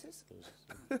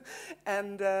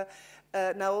 And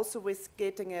now also with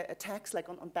getting a tax like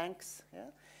on banks.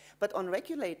 Yeah? But on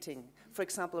regulating, for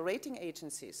example, rating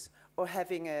agencies or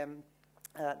having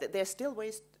there's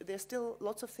still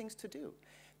lots of things to do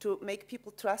to make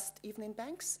people trust even in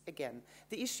banks again.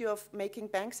 The issue of making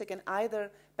banks again,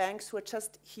 either banks who are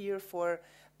just here for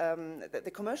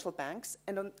the commercial banks,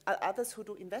 and others who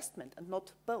do investment, and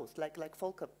not both, like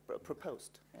Volker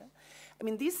proposed. Yeah? I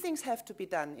mean, these things have to be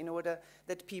done in order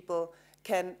that people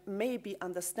can maybe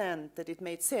understand that it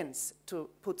made sense to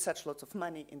put such lots of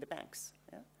money in the banks.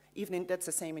 Yeah? That's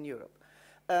the same in Europe.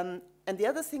 And the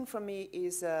other thing for me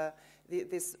is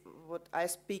this, what I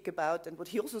speak about and what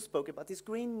he also spoke about, this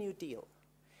Green New Deal.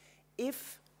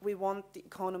 If we want the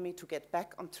economy to get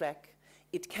back on track,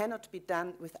 it cannot be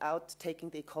done without taking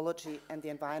the ecology and the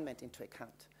environment into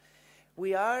account.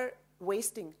 We are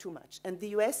wasting too much, and the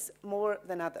US more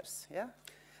than others. Yeah?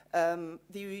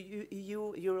 The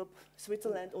EU, Europe,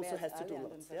 Switzerland also has to do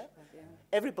lots. Yeah?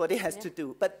 Everybody has to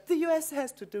do, but the US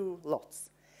has to do lots.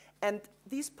 And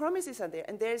these promises are there,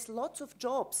 and there's lots of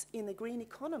jobs in the green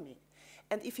economy.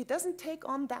 And if he doesn't take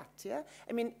on that, yeah,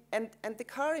 I mean, and the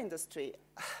car industry,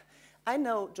 I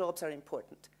know jobs are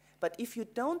important, but if you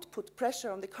don't put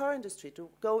pressure on the car industry to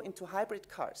go into hybrid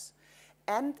cars,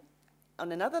 and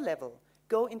on another level,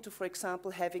 go into, for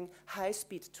example, having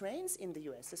high-speed trains in the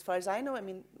US, as far as I know, I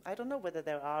mean, I don't know whether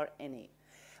there are any,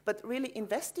 but really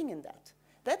investing in that,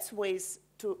 that's ways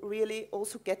to really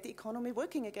also get the economy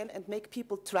working again and make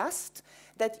people trust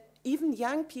that even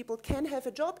young people can have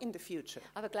a job in the future.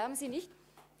 Aber glauben Sie nicht?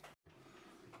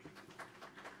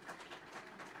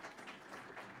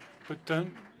 But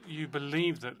don't you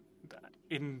believe that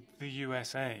in the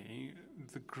USA,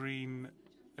 the green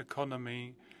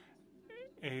economy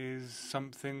is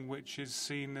something which is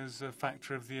seen as a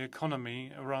factor of the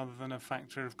economy rather than a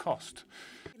factor of cost?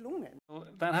 Well,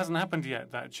 that hasn't happened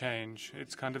yet, that change.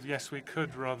 It's kind of yes, we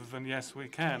could rather than yes, we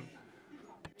can.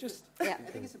 I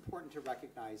think it's important to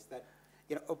recognize that,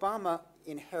 you know, Obama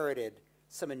inherited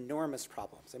some enormous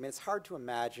problems. I mean, it's hard to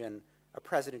imagine a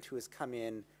president who has come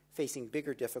in facing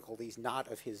bigger difficulties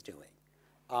not of his doing.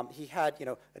 He had, you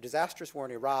know, a disastrous war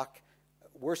in Iraq,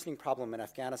 a worsening problem in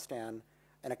Afghanistan,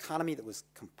 an economy that was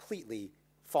completely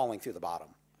falling through the bottom,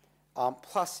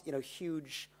 plus, you know,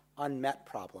 huge unmet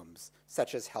problems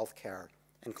such as healthcare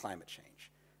and climate change.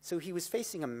 So he was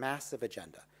facing a massive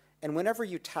agenda. And whenever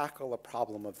you tackle a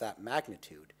problem of that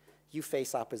magnitude, you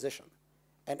face opposition.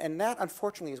 And that,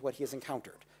 unfortunately, is what he has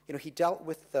encountered. You know, he dealt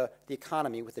with the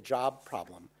economy, with the job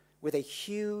problem, with a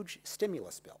huge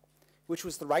stimulus bill, which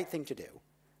was the right thing to do,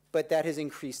 but that has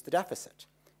increased the deficit.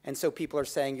 And so people are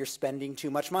saying you're spending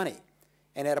too much money.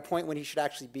 And at a point when he should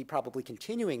actually be probably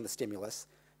continuing the stimulus,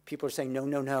 people are saying, no,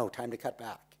 no, no, time to cut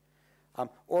back.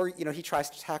 Or, you know, he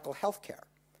tries to tackle health care.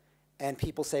 And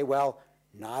people say, well,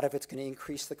 not if it's going to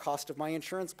increase the cost of my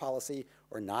insurance policy,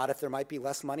 or not if there might be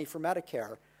less money for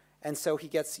Medicare. And so he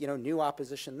gets, you know, new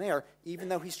opposition there, even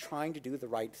though he's trying to do the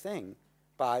right thing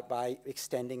by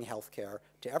extending health care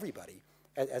to everybody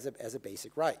as a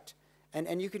basic right.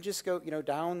 And you can just go, you know,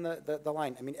 down the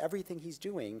line. I mean, everything he's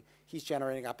doing, he's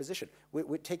generating opposition.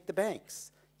 We take the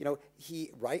banks. You know,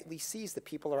 he rightly sees that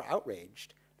people are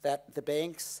outraged that the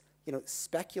banks, you know,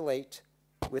 speculate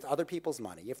with other people's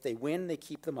money. If they win, they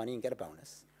keep the money and get a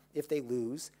bonus. If they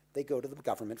lose, they go to the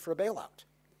government for a bailout.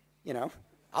 You know,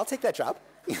 I'll take that job.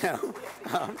 You know,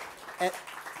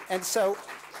 and so,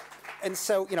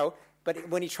 you know, but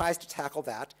when he tries to tackle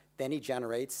that, then he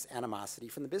generates animosity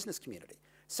from the business community.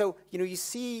 So, you know, you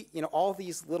see, you know, all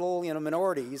these little, you know,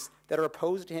 minorities that are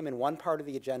opposed to him in one part of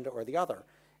the agenda or the other.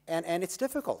 And it's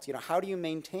difficult. You know, how do you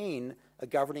maintain a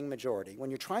governing majority when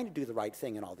you're trying to do the right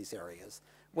thing in all these areas,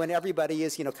 when everybody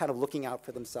is, you know, kind of looking out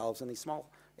for themselves in these small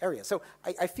areas? So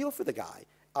I feel for the guy.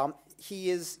 He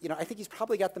is, you know, I think he's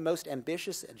probably got the most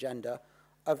ambitious agenda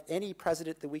of any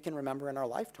president that we can remember in our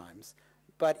lifetimes.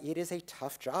 But it is a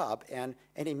tough job, and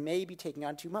he may be taking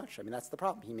on too much. I mean, that's the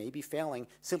problem. He may be failing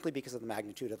simply because of the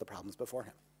magnitude of the problems before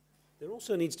him. There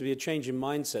also needs to be a change in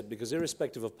mindset, because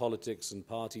irrespective of politics and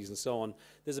parties and so on,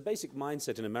 there's a basic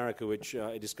mindset in America which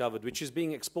I discovered, which is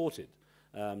being exported,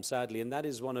 sadly, and that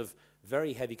is one of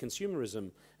very heavy consumerism.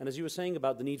 And as you were saying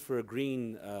about the need for a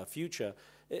green future,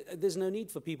 there's no need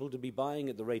for people to be buying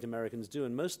at the rate Americans do,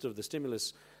 and most of the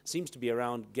stimulus seems to be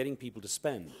around getting people to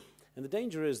spend. And the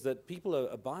danger is that people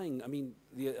are buying, I mean,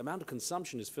 the amount of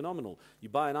consumption is phenomenal. You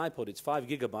buy an iPod, it's 5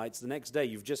 gigabytes. The next day,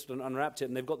 you've just unwrapped it,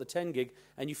 and they've got the 10 gig,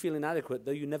 and you feel inadequate,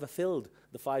 though you never filled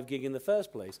the 5 gig in the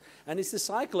first place. And it's the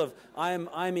cycle of, I'm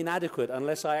inadequate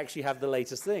unless I actually have the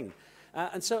latest thing.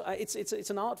 And so it's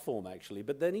an art form, actually.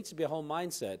 But there needs to be a whole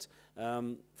mindset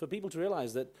for people to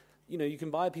realize that, you know, you can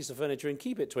buy a piece of furniture and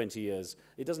keep it 20 years.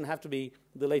 It doesn't have to be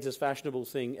the latest fashionable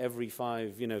thing every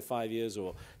 5 years,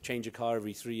 or change a car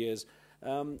every 3 years.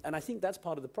 And I think that's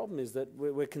part of the problem, is that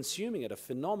we're consuming at a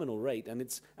phenomenal rate, and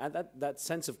that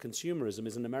sense of consumerism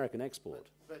is an American export.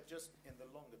 But just in the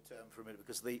longer term for a minute,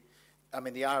 because the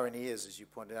irony is, as you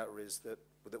pointed out, is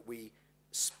that we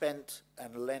spent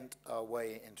and lent our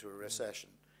way into a recession.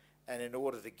 And in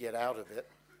order to get out of it,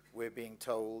 we're being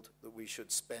told that we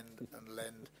should spend and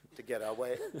lend to get our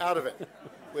way out of it,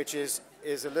 which is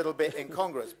a little bit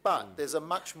incongruous. But there's a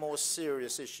much more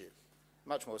serious issue,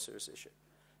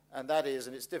 and that is,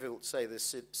 and it's difficult to say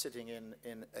this sitting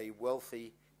in a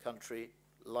wealthy country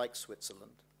like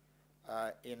Switzerland,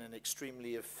 in an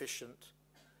extremely efficient,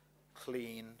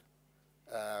 clean,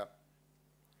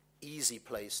 easy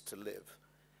place to live.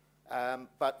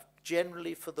 But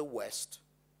generally for the West,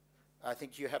 I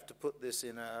think you have to put this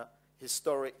in a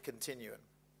historic continuum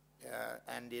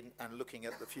and looking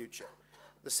at the future.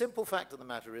 The simple fact of the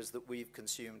matter is that we've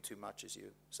consumed too much, as you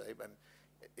say,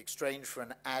 strange for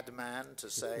an ad man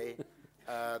to say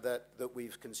that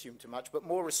we've consumed too much, but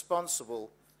more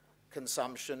responsible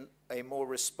consumption, a more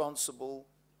responsible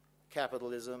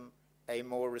capitalism, a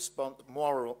more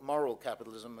moral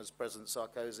capitalism, as President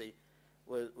Sarkozy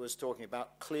was talking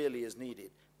about, clearly is needed.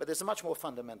 But there's a much more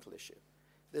fundamental issue.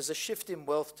 There's a shift in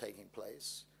wealth taking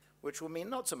place, which will mean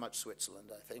not so much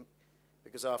Switzerland, I think,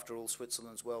 because after all,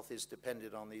 Switzerland's wealth is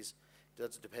dependent on these,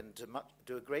 does depend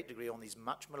to a great degree on these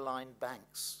much maligned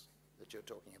banks that you're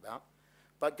talking about.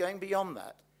 But going beyond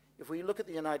that, if we look at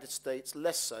the United States,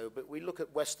 less so, but we look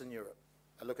at Western Europe.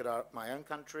 I look at my own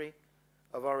country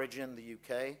of origin, the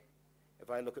UK. If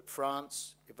I look at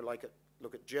France, if I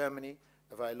look at Germany,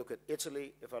 if I look at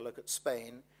Italy, if I look at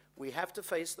Spain, we have to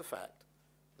face the fact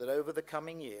that over the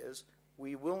coming years,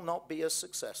 we will not be as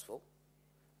successful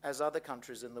as other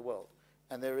countries in the world.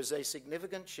 And there is a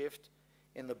significant shift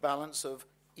in the balance of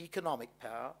economic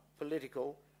power,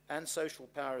 political, and social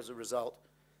power as a result,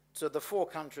 to the four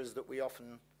countries that we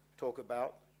often talk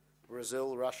about,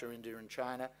 Brazil, Russia, India, and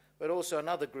China, but also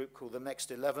another group called the Next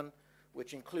 11,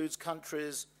 which includes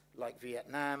countries like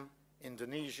Vietnam,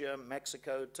 Indonesia,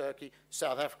 Mexico, Turkey.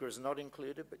 South Africa is not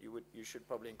included, but you should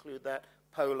probably include that,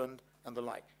 Poland, and the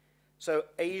like. So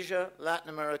Asia, Latin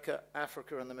America,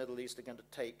 Africa, and the Middle East are going to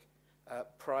take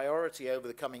priority over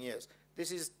the coming years.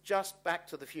 This is just back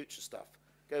to the future stuff.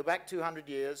 Go back 200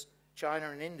 years, China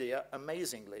and India,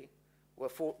 amazingly,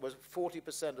 was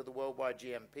 40% of the worldwide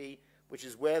GNP, which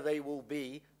is where they will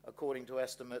be, according to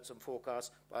estimates and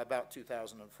forecasts, by about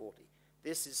 2040.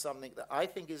 This is something that I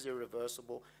think is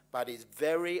irreversible, but is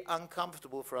very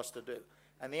uncomfortable for us to do.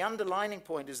 And the underlining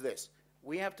point is this: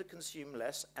 we have to consume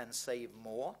less and save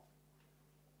more.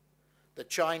 The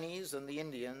Chinese and the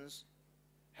Indians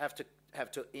have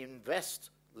to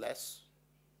invest less,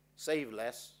 save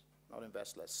less, not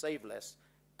invest less, save less,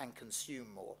 and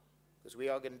consume more, because we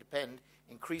are going to depend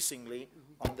increasingly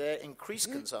on their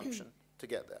increased consumption to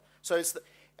get there. So it's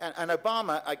and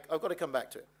Obama, I've got to come back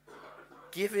to it.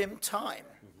 Give him time.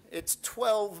 It's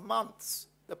 12 months.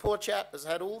 The poor chap has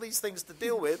had all these things to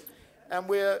deal with, and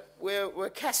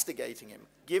we're castigating him.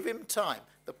 Give him time.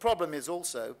 The problem is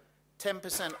also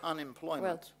 10%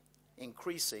 unemployment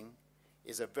increasing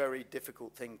is a very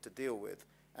difficult thing to deal with,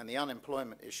 and the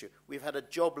unemployment issue. We've had a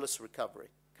jobless recovery.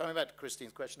 Coming back to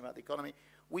Christine's question about the economy,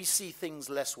 we see things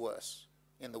less worse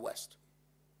in the West.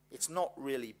 It's not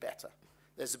really better.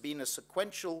 There's been a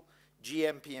sequential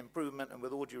GNP improvement, and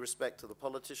with all due respect to the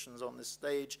politicians on this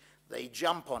stage, they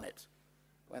jump on it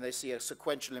when they see a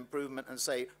sequential improvement and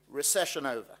say, recession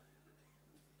over.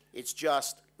 It's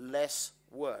just less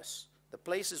worse. The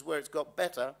places where it's got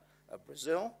better are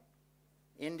Brazil,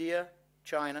 India,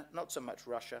 China, not so much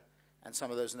Russia, and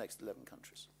some of those next 11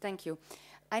 countries. Thank you.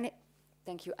 Eine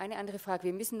andere Frage.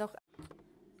 Wir müssen noch.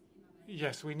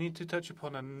 Yes, we need to touch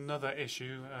upon another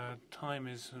issue. Time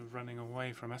is running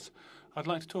away from us. I'd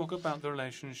like to talk about the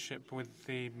relationship with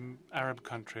the Arab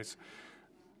countries.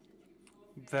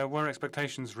 There were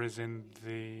expectations risen in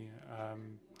the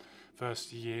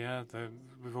first year.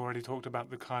 We've already talked about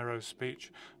the Cairo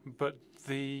speech, but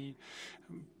the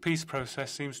peace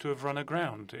process seems to have run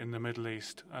aground in the Middle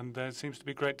East, and there seems to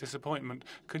be great disappointment.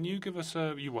 Can you give us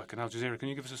you work in Al Jazeera, can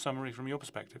you give us a summary from your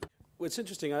perspective? Well, it's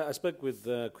interesting. I spoke with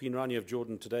Queen Rania of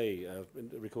Jordan today,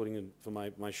 recording for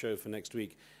my show for next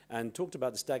week, and talked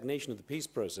about the stagnation of the peace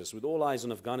process. With all eyes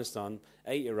on Afghanistan,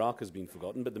 Iraq has been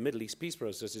forgotten, but the Middle East peace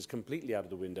process is completely out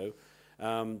of the window.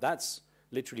 That's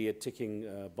literally a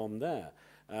ticking bomb there.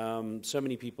 So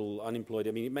many people unemployed.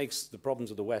 I mean, it makes the problems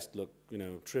of the West look,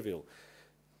 trivial.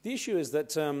 The issue is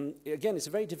that, again, it's a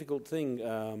very difficult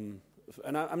thing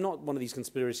and I'm not one of these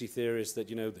conspiracy theorists that,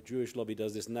 you know, the Jewish lobby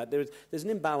does this and that. There's an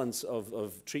imbalance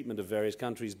of treatment of various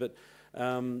countries, but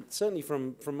certainly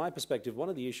from my perspective, one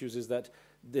of the issues is that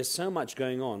there's so much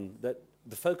going on that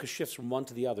the focus shifts from one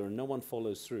to the other and no one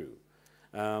follows through.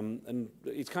 And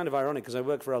it's kind of ironic because I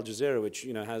work for Al Jazeera, which,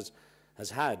 you know, has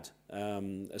had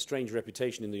a strange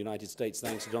reputation in the United States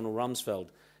thanks to Donald Rumsfeld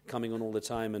coming on all the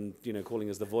time and, you know, calling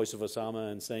us the voice of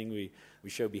Osama and saying we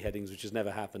show beheadings, which has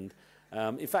never happened.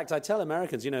 In fact, I tell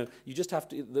Americans, you know, you just have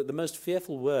to, the most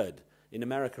fearful word in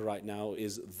America right now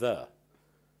is the.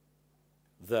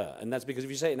 And that's because if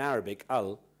you say it in Arabic,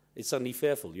 al, it's suddenly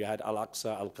fearful. You had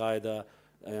Al-Aqsa, Al-Qaeda,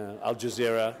 Al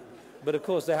Jazeera, but of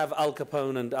course they have Al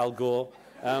Capone and Al Gore.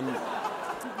 And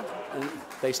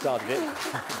they started it.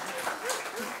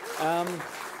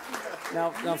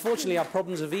 Now, unfortunately, our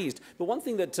problems have eased. But one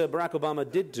thing that Barack Obama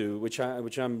did do, which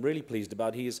I'm really pleased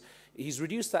about, he's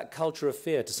reduced that culture of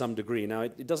fear to some degree. Now,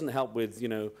 it doesn't help with, you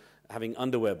know, having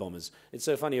underwear bombers. It's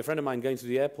so funny. A friend of mine going through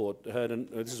the airport heard,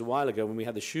 this was a while ago when we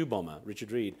had the shoe bomber,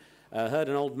 Richard Reed, heard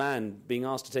an old man being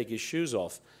asked to take his shoes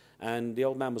off. And the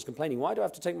old man was complaining, why do I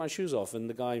have to take my shoes off? And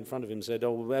the guy in front of him said,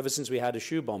 oh, well, ever since we had a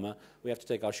shoe bomber, we have to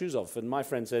take our shoes off. And my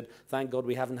friend said, thank God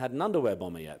we haven't had an underwear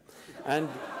bomber yet. And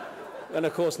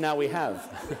of course, now we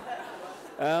have.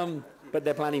 But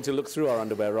they're planning to look through our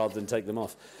underwear rather than take them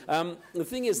off. The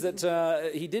thing is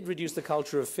that he did reduce the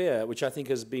culture of fear, which I think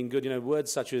has been good. You know,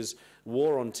 words such as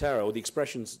war on terror, or the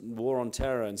expressions war on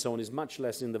terror and so on, is much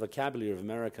less in the vocabulary of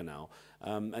America now.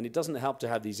 And it doesn't help to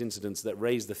have these incidents that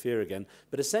raise the fear again.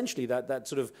 But essentially, that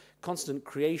sort of constant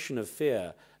creation of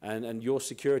fear and your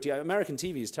security. American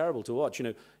TV is terrible to watch. You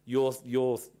know,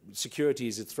 your security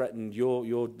is threatened.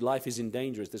 Your life is in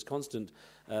danger. It's this constant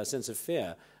sense of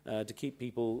fear to keep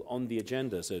people on the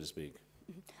agenda, so to speak.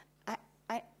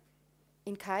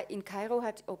 In Cairo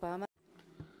had Obama.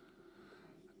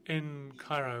 In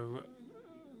Cairo,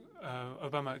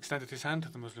 Obama extended his hand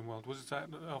to the Muslim world. Was that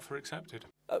offer accepted?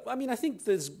 I mean, I think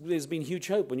there's been huge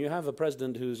hope. When you have a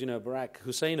president who's, you know, Barack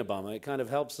Hussein Obama, it kind of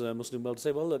helps the Muslim world to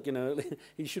say, well, look, you know,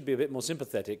 he should be a bit more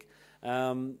sympathetic.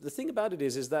 The thing about it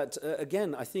is that,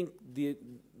 again, I think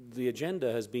the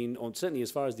agenda has been, certainly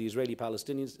as far as the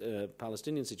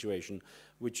Israeli-Palestinian situation,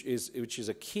 which is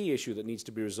a key issue that needs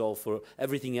to be resolved for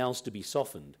everything else to be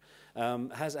softened,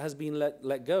 has been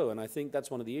let go. And I think that's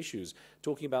one of the issues.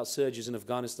 Talking about surges in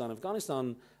Afghanistan,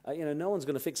 you know, no one's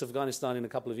going to fix Afghanistan in a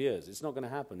couple of years. It's not going to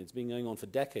happen. It's been going on for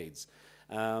decades.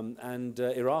 And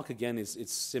Iraq, again,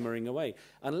 it's simmering away.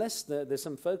 Unless there's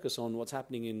some focus on what's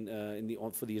happening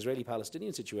for the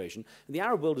Israeli-Palestinian situation. And the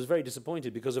Arab world is very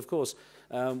disappointed because, of course,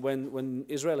 when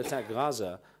Israel attacked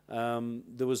Gaza,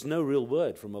 there was no real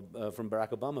word from Barack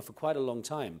Obama for quite a long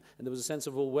time. And there was a sense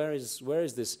of, well, where is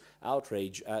this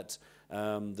outrage at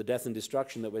the death and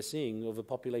destruction that we're seeing of a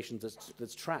population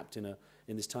that's trapped in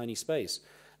this tiny space?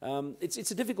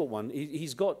 It's a difficult one.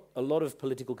 He's got a lot of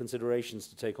political considerations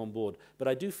to take on board, but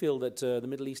I do feel that the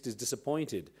Middle East is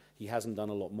disappointed he hasn't done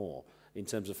a lot more in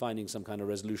terms of finding some kind of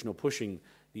resolution or pushing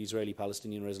the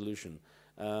Israeli-Palestinian resolution.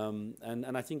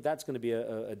 And I think that's going to be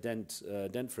a dent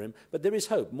for him. But there is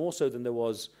hope, more so than there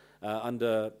was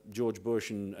under George Bush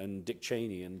and Dick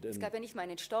Cheney. Es gab ja nicht mal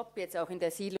einen Stopp, jetzt auch in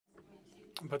der Siedlung.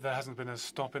 But there hasn't been a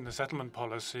stop in the settlement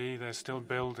policy. They're still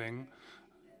building.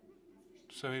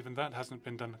 So even that hasn't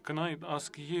been done. Can I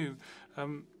ask you,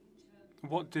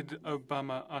 what did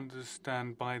Obama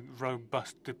understand by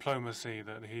robust diplomacy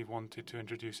that he wanted to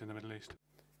introduce in the Middle East?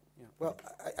 Yeah. Well,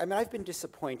 I mean, I've been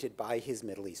disappointed by his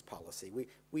Middle East policy.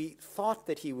 We thought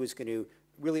that he was going to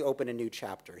really open a new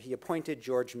chapter. He appointed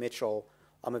George Mitchell,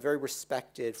 a very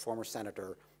respected former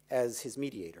senator, as his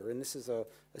mediator. And this is a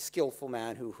skillful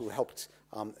man who helped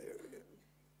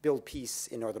build peace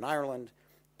in Northern Ireland.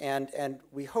 And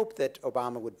we hope that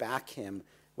Obama would back him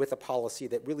with a policy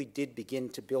that really did begin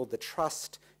to build the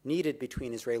trust needed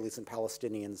between Israelis and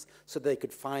Palestinians so they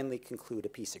could finally conclude a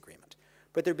peace agreement.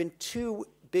 But there have been two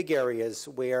big areas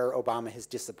where Obama has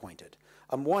disappointed.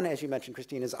 One, as you mentioned,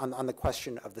 Christine, is on the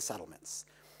question of the settlements,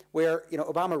 where, you know,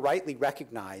 Obama rightly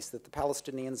recognized that the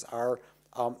Palestinians are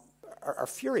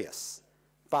furious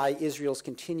by Israel's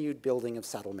continued building of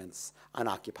settlements on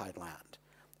occupied land.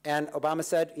 And Obama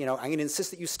said, you know, I'm going to insist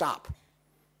that you stop.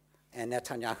 And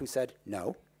Netanyahu said,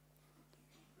 no.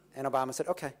 And Obama said,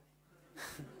 okay.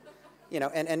 You know,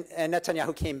 and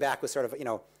Netanyahu came back with sort of, you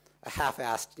know, a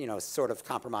half-assed, you know, sort of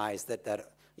compromise that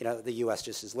you know, the U.S.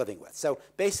 just is living with. So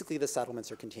basically the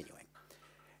settlements are continuing.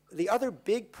 The other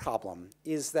big problem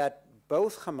is that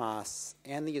both Hamas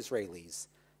and the Israelis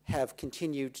have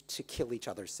continued to kill each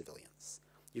other's civilians.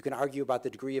 You can argue about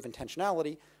the degree of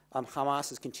intentionality.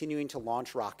 Hamas is continuing to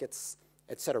launch rockets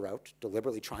et cetera, out,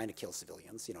 deliberately trying to kill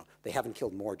civilians. You know, they haven't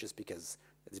killed more just because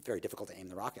it's very difficult to aim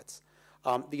the rockets.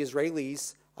 The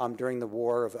Israelis, during the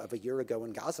war of a year ago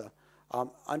in Gaza,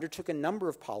 undertook a number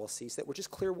of policies that were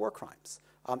just clear war crimes.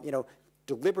 You know,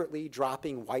 deliberately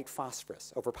dropping white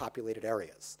phosphorus over populated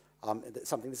areas.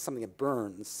 Something that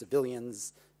burns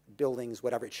civilians, buildings,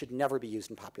 whatever. It should never be used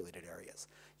in populated areas.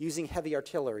 Using heavy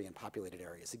artillery in populated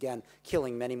areas, again,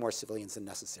 killing many more civilians than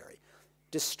necessary.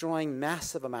 Destroying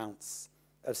massive amounts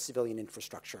of civilian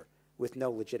infrastructure with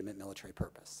no legitimate military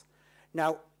purpose.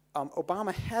 Now,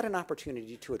 Obama had an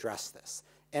opportunity to address this.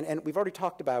 And we've already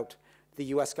talked about the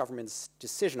US government's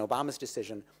decision, Obama's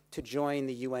decision, to join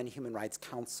the UN Human Rights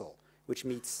Council, which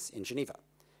meets in Geneva.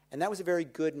 And that was a very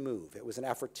good move. It was an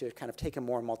effort to kind of take a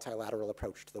more multilateral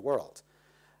approach to the world.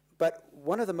 But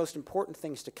one of the most important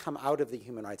things to come out of the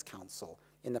Human Rights Council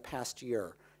in the past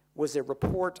year was a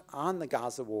report on the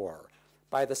Gaza war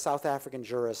by the South African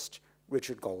jurist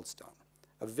Richard Goldstone,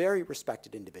 a very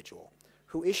respected individual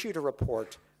who issued a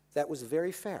report that was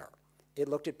very fair. It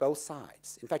looked at both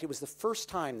sides. In fact, it was the first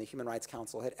time the Human Rights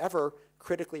Council had ever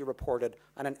critically reported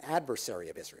on an adversary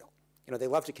of Israel. You know, they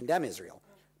love to condemn Israel,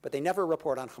 but they never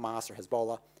report on Hamas or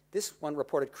Hezbollah. This one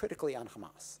reported critically on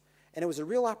Hamas. And it was a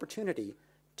real opportunity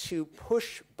to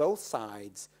push both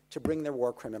sides to bring their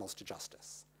war criminals to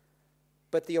justice.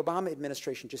 But the Obama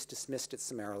administration just dismissed it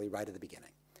summarily right at the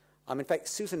beginning. In fact,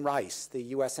 Susan Rice, the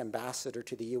US ambassador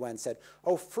to the UN, said,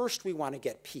 oh, first we want to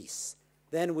get peace,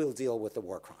 then we'll deal with the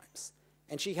war crimes.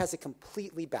 And she has it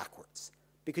completely backwards,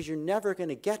 because you're never going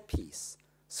to get peace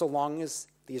so long as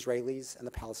the Israelis and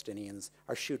the Palestinians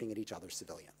are shooting at each other's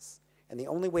civilians. And the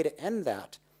only way to end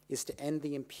that is to end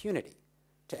the impunity,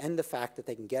 to end the fact that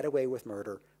they can get away with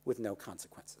murder with no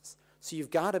consequences. So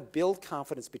you've got to build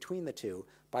confidence between the two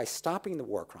by stopping the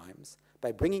war crimes,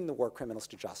 by bringing the war criminals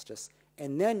to justice,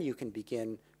 and then you can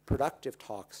begin productive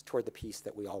talks toward the peace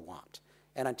that we all want.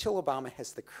 And until Obama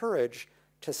has the courage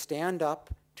to stand up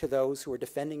to those who are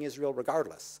defending Israel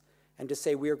regardless, and to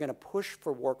say we are going to push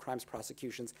for war crimes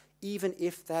prosecutions, even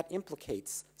if that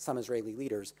implicates some Israeli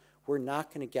leaders, we're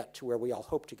not going to get to where we all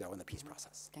hope to go in the peace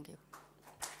process. Thank you.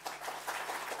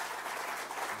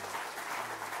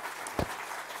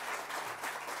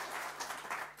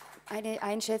 Eine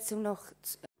Einschätzung noch.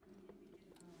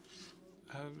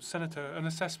 Senator, an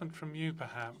assessment from you,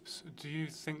 perhaps. Do you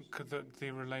think that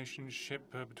the relationship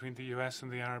between the US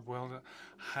and the Arab world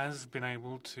has been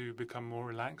able to become more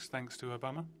relaxed thanks to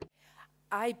Obama?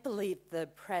 I believe the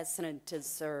president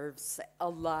deserves a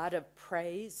lot of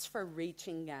praise for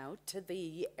reaching out to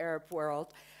the Arab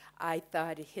world. I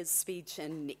thought his speech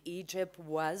in Egypt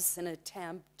was an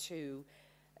attempt to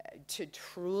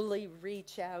truly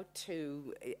reach out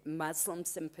to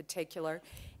Muslims in particular.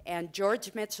 And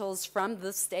George Mitchell's from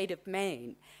the state of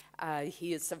Maine.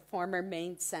 He is a former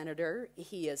Maine senator.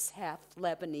 He is half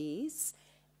Lebanese.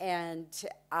 And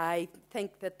I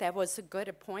think that that was a good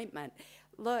appointment.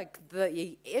 Look,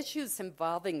 the issues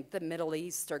involving the Middle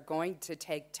East are going to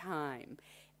take time.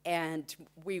 And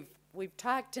we've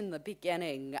talked in the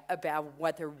beginning about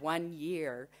whether 1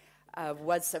 year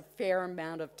was a fair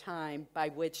amount of time by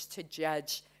which to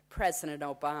judge President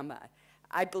Obama.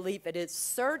 I believe it is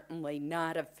certainly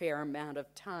not a fair amount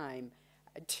of time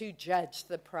to judge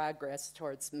the progress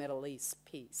towards Middle East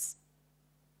peace.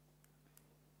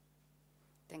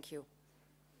 Thank you.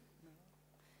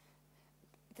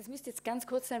 Das müsste jetzt ganz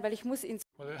kurz sein, weil ich muss ins...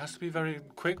 Well, it has to be very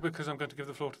quick because I'm going to give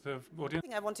the floor to the audience.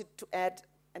 I wanted to add,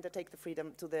 and I take the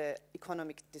freedom, to the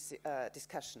economic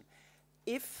discussion.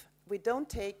 If we don't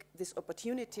take this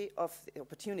opportunity of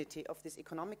this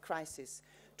economic crisis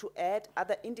to add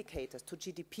other indicators to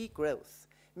GDP growth,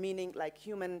 meaning like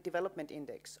Human Development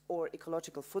Index or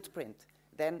ecological footprint,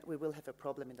 then we will have a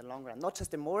problem in the long run. Not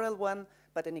just a moral one,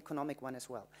 but an economic one as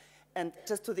well. And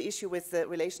just to the issue with the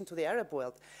relation to the Arab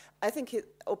world, I think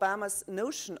Obama's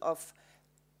notion of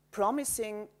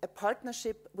promising a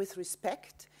partnership with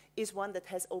respect is one that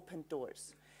has opened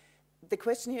doors. The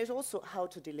question here is also how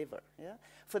to deliver. Yeah?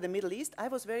 For the Middle East, I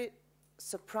was very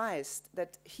surprised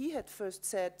that he had first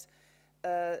said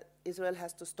Israel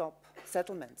has to stop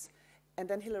settlements. And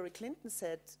then Hillary Clinton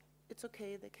said, it's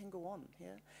okay, they can go on.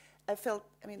 Yeah? I felt,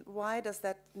 I mean, why does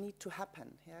that need to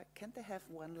happen? Yeah? Can't they have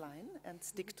one line and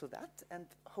stick to that? And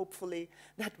hopefully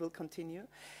that will continue.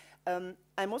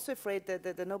 I'm also afraid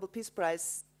that the Nobel Peace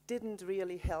Prize didn't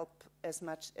really help as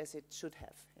much as it should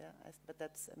have. Yeah? But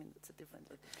that's, I mean, it's a different...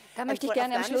 Da möchte ich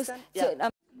gerne am Schluss...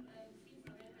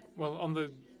 Well, on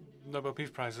the Nobel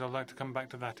Peace Prize, I'd like to come back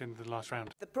to that in the last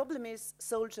round. The problem is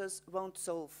soldiers won't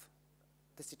solve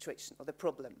the situation or the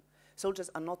problem. Soldiers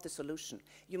are not the solution.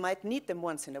 You might need them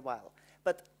once in a while,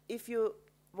 but if you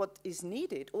what is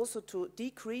needed also to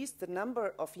decrease the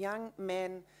number of young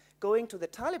men going to the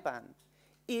Taliban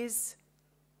is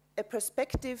a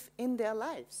perspective in their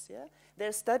lives. Yeah? There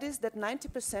are studies that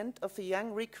 90% of the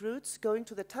young recruits going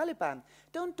to the Taliban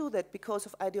don't do that because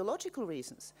of ideological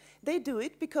reasons. They do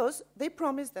it because they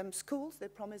promise them schools, they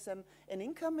promise them an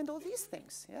income and all these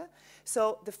things. Yeah?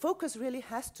 So the focus really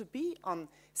has to be on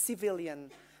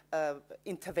civilian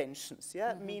interventions,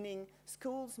 yeah? Meaning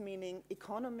schools, meaning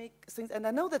economic things. And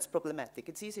I know that's problematic.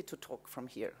 It's easy to talk from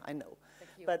here, I know.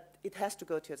 But it has to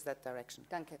go towards that direction.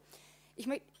 Danke. Ich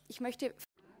möchte...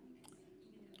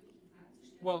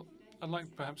 Well, I'd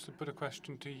like perhaps to put a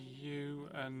question to you,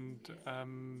 and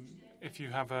if you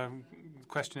have a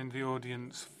question in the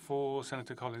audience for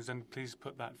Senator Collins, then please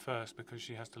put that first, because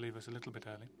she has to leave us a little bit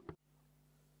early.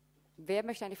 Wer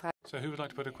möchte eine Frage? So who would like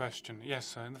to put a question?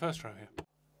 Yes, in the first row here.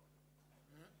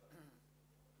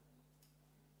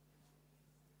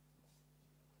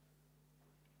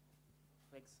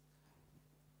 Thanks.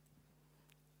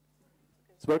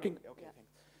 It's working? Okay,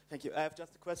 thanks. Thank you. I have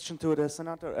just a question to the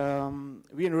senator.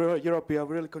 We in Europe, we are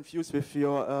really confused with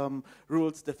your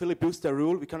rules, the filibuster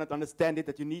rule. We cannot understand it,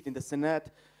 that you need in the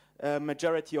Senate a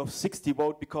majority of 60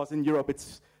 votes, because in Europe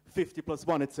it's 50 plus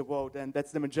 1, it's a vote, and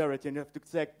that's the majority, and you have to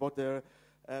accept what the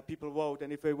people vote.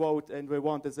 And if they vote and they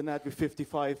want a Senate with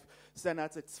 55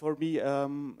 senates, it's for me a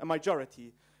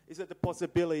majority. Is it a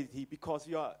possibility, because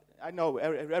you are, I know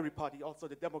every party, also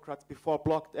the Democrats before,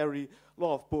 blocked every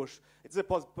law of Bush. It's a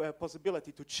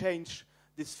possibility to change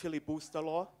this filibuster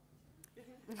law?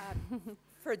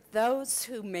 For those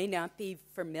who may not be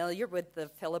familiar with the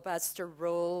filibuster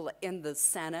rule in the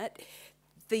Senate,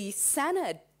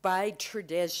 by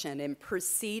tradition, in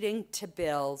proceeding to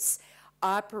bills,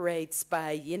 operates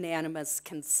by unanimous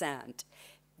consent.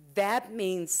 That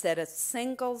means that a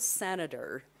single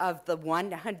senator of the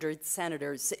 100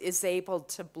 senators is able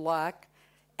to block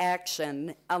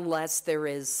action unless there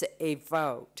is a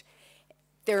vote.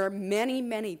 There are many,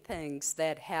 many things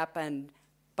that happen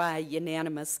by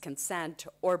unanimous consent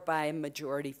or by a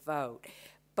majority vote.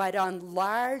 But on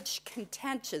large,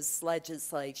 contentious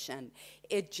legislation,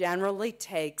 it generally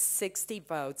takes 60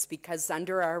 votes, because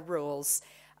under our rules,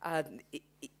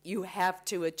 you have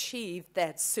to achieve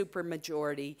that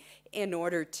supermajority in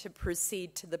order to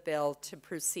proceed to the bill, to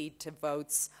proceed to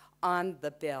votes on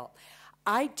the bill.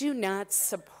 I do not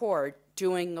support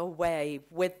doing away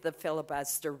with the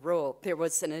filibuster rule. There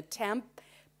was an attempt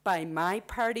by my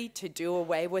party to do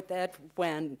away with it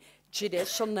when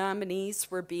judicial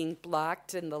nominees were being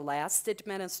blocked in the last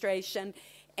administration,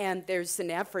 and there's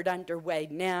an effort underway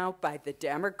now by the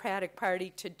Democratic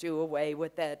Party to do away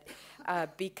with it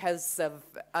because of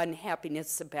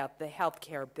unhappiness about the health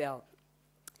care bill.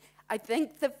 I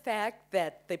think the fact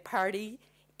that the party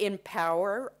in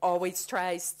power always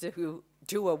tries to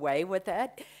do away with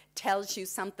it tells you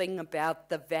something about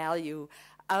the value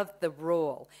of the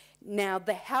rule. Now,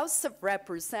 the House of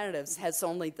Representatives has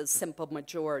only the simple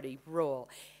majority rule.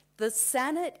 The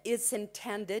Senate is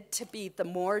intended to be the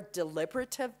more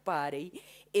deliberative body.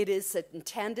 It is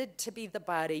intended to be the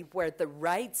body where the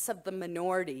rights of the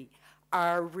minority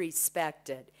are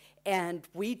respected. And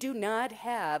we do not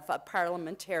have a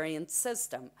parliamentarian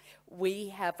system. We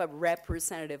have a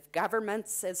representative government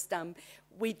system.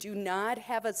 We do not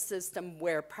have a system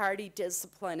where party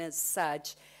discipline is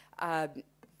such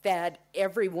that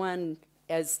everyone,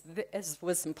 as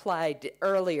was implied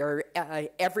earlier,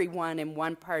 everyone in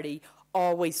one party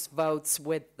always votes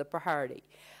with the party.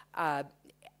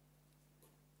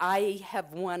 I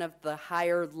have one of the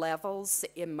higher levels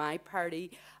in my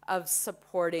party of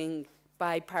supporting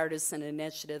bipartisan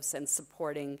initiatives and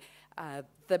supporting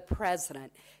the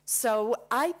president. So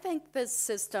I think this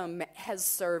system has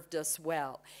served us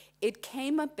well. It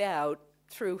came about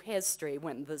through history.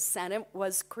 When the Senate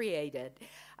was created,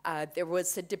 there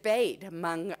was a debate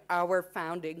among our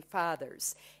founding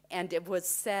fathers, and it was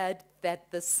said that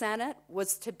the Senate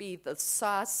was to be the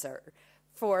saucer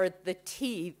for the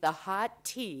tea, the hot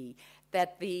tea,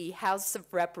 that the House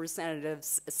of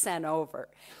Representatives sent over.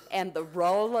 And the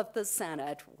role of the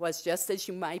Senate was, just as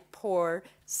you might pour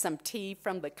some tea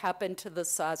from the cup into the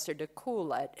saucer to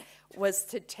cool it, was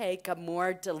to take a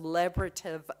more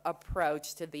deliberative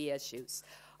approach to the issues.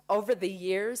 Over the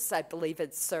years, I believe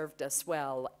it's served us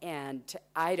well, and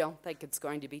I don't think it's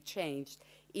going to be changed,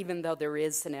 even though there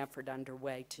is an effort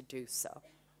underway to do so.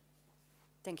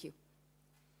 Thank you.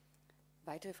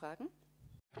 Weitere Fragen?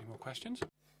 Any more questions?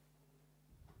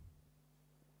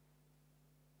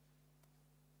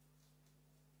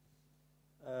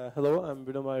 Hello, I'm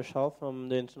Bruno Maréchal from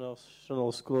the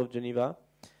International School of Geneva.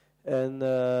 And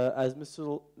as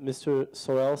Mr.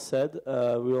 Sorel said,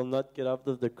 we will not get out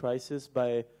of the crisis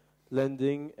by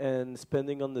lending and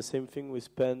spending on the same thing we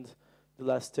spent the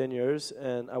last 10 years.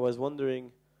 And I was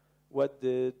wondering, what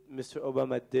did Mr.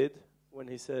 Obama did when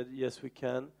he said, yes, we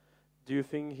can? Do you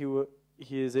think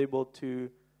he is able to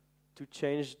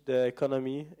change the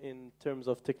economy in terms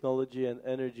of technology and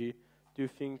energy? Do you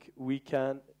think we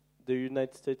can, the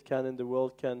United States can, and the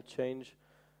world can change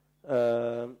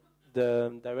the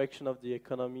direction of the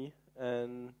economy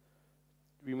and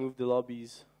remove the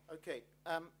lobbies? Okay,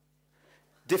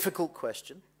 difficult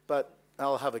question, but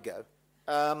I'll have a go.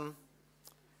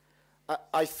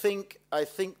 I think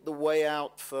the way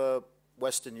out for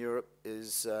Western Europe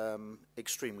is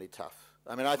extremely tough.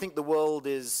 I mean, I think the world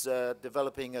is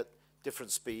developing at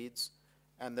different speeds,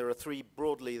 and there are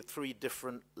broadly three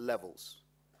different levels.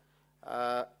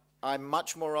 I'm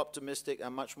much more optimistic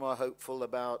and much more hopeful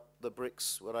about the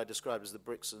BRICS, what I describe as the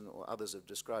BRICS, or others have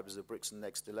described as the BRICS and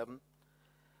Next 11.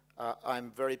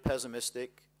 I'm very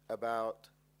pessimistic about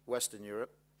Western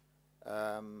Europe.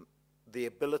 The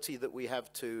ability that we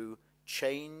have to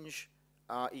change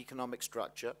our economic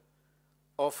structure,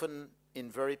 often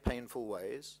in very painful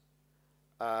ways,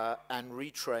 and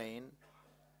retrain,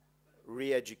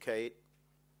 re-educate,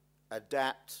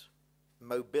 adapt.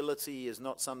 Mobility is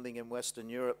not something in Western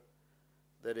Europe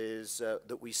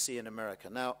that we see in America.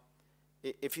 Now,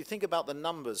 if you think about the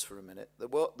numbers for a minute, the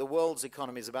world's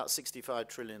economy is about $65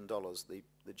 trillion,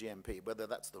 the GNP. Whether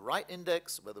that's the right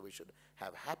index, whether we should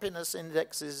have happiness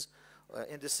indices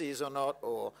or not,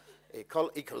 or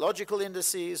ecological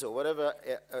indices or whatever,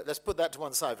 let's put that to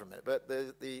one side for a minute. But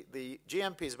the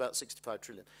GNP is about $65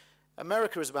 trillion.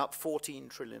 America is about $14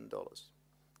 trillion.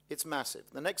 It's massive.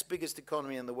 The next biggest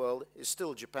economy in the world is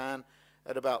still Japan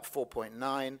at about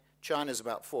 4.9. China's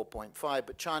about 4.5,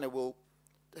 but China will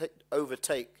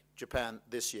overtake Japan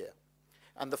this year.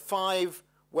 And the 5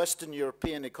 Western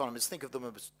European economies, think of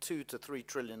them as $2 to $3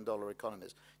 trillion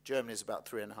economies. Germany is about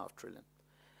 $3.5 trillion.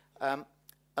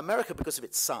 America, because of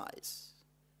its size,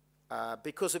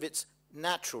 because of its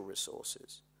natural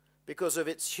resources, because of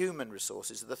its human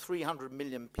resources, the 300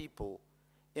 million people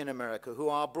in America who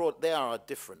are broad, they are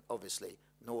different, obviously,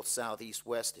 north, south, east,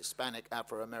 west, Hispanic,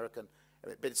 Afro-American,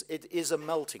 but it is a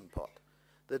melting pot.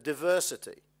 The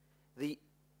diversity,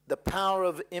 the power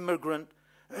of immigrant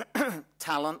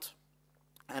talent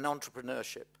and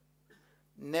entrepreneurship.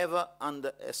 Never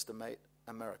underestimate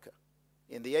America.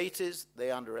 In the 80s, they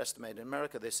underestimated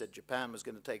America. They said Japan was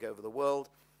going to take over the world.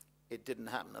 It didn't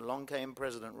happen. Along came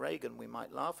President Reagan. We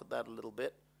might laugh at that a little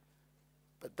bit,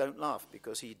 but don't laugh,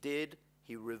 because he did.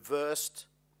 He reversed,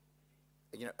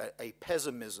 a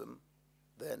pessimism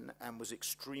then, and was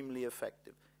extremely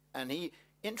effective. And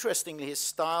interestingly, his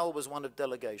style was one of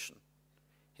delegation.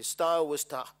 His style was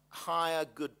to hire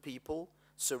good people,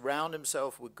 surround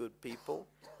himself with good people.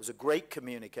 He was a great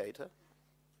communicator,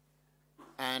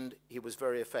 and he was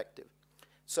very effective.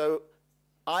 So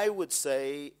I would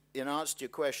say, in answer to your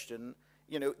question,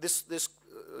 this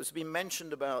has been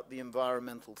mentioned about the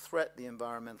environmental threat, the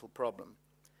environmental problem.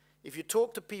 If you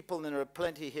talk to people, and there are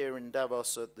plenty here in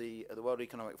Davos at the World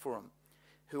Economic Forum,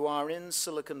 who are in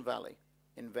Silicon Valley,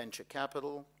 in venture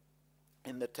capital,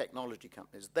 in the technology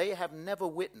companies, they have never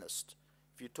witnessed,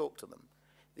 if you talk to them,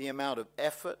 the amount of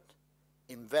effort,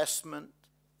 investment,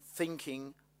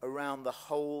 thinking around the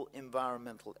whole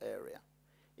environmental area.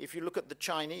 If you look at the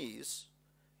Chinese,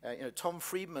 Tom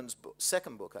Friedman's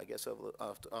second book, I guess,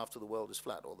 after the World is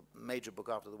Flat, or the major book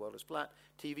after the World is Flat,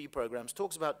 TV programs,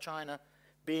 talks about China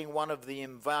being one of the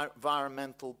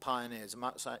environmental pioneers. It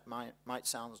might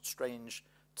sound strange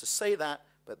to say that,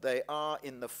 but they are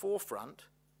in the forefront,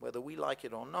 whether we like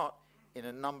it or not, in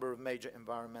a number of major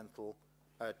environmental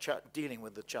dealing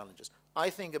with the challenges.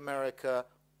 I think America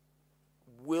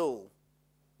will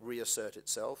reassert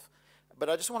itself, but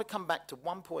I just want to come back to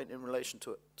one point in relation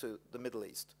to the Middle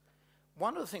East.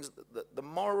 One of the things, the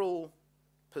moral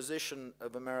position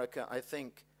of America, I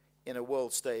think, in a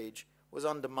world stage was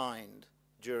undermined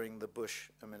during the Bush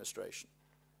administration.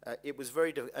 It was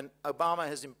very difficult, and Obama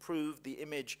has improved the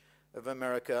image of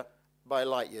America by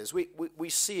light years. We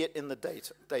see it in the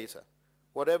data.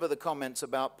 Whatever the comments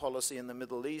about policy in the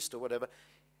Middle East or whatever,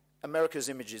 America's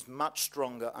image is much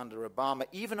stronger under Obama,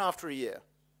 even after a year,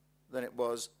 than it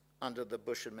was under the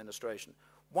Bush administration.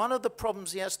 One of the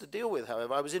problems he has to deal with,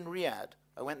 however, I was in Riyadh.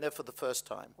 I went there for the first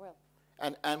time. Well.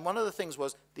 And one of the things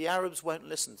was the Arabs won't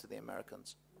listen to the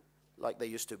Americans like they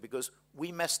used to, because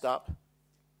we messed up.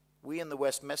 We in the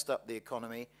West messed up the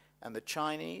economy, and the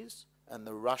Chinese and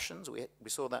the Russians, we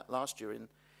saw that last year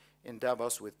in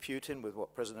Davos with Putin, with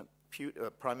what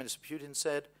Prime Minister Putin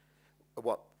said,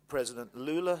 what President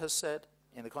Lula has said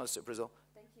in the context of Brazil.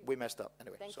 We messed up.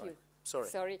 Anyway, Thank sorry. you. Sorry.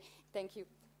 Sorry. Thank you.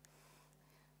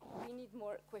 We need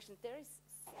more questions. There is...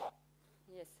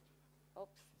 Yes.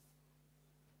 Oops.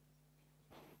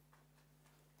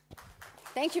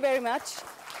 Thank you very much.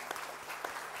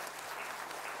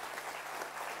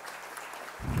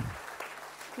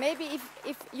 Maybe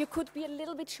if you could be a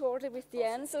little bit shorter with the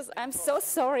answers, I'm so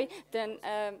sorry, then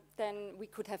we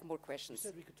could have more questions. She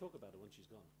said we could talk about it when she's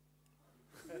gone.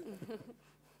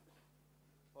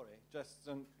 Sorry, just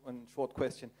one short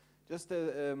question. Just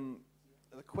the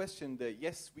question, the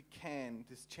Yes We Can,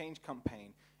 this change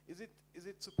campaign, is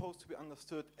it supposed to be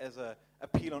understood as an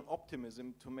appeal on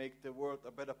optimism to make the world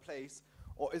a better place,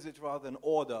 or is it rather an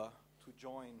order to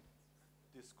join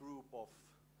this group of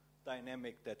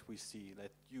dynamic that we see,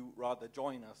 that you rather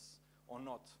join us or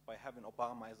not by having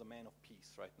Obama as a man of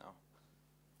peace right now?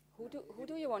 Who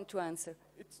do you want to answer?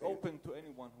 It's open to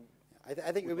anyone who...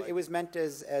 I think it was meant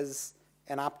as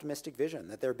an optimistic vision,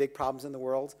 that there are big problems in the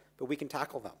world, but we can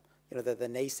tackle them. You know, the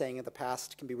naysaying of the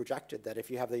past can be rejected, that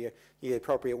if you have the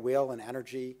appropriate will and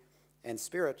energy and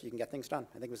spirit, you can get things done.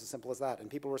 I think it was as simple as that, and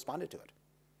people responded to it.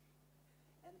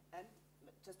 And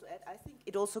just to add, I think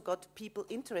it also got people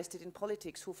interested in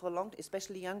politics who for long,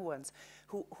 especially young ones,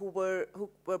 who were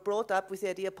brought up with the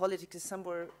idea politics is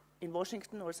somewhere in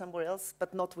Washington or somewhere else,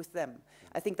 but not with them.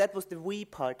 I think that was the we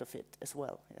part of it as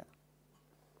well. Yeah.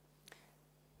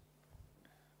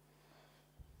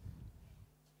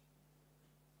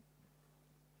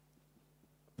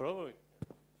 Probably.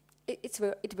 It's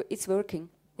working.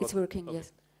 It's working, okay.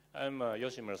 Yes. I'm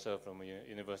Yoshimura from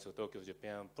University of Tokyo,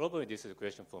 Japan. Probably this is a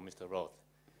question for Mr. Roth.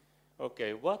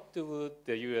 Okay, what would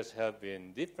the U.S. have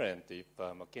been different if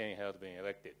McCain had been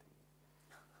elected?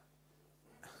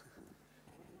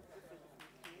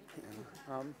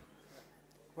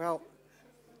 Well,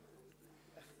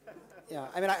 yeah,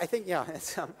 I mean, I think, yeah,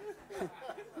 it's hard,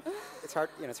 it's hard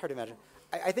to imagine.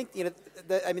 I think,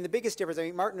 the biggest difference,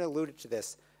 Martin alluded to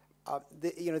this,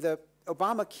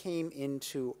 Obama came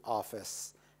into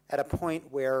office at a point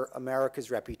where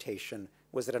America's reputation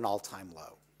was at an all-time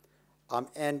low.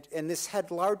 And this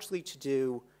had largely to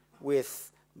do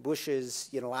with Bush's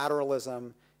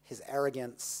unilateralism, his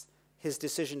arrogance, his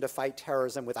decision to fight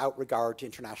terrorism without regard to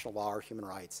international law or human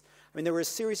rights. I mean, there were a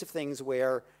series of things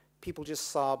where people just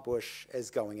saw Bush as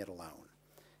going it alone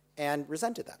and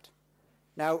resented that.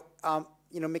 Now,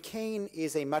 McCain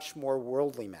is a much more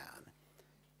worldly man,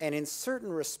 and in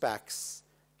certain respects,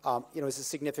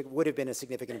 would have been a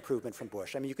significant improvement from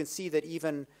Bush. I mean, you can see that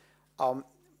even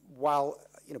while,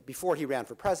 before he ran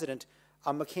for president,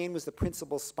 McCain was the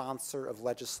principal sponsor of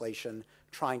legislation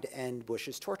trying to end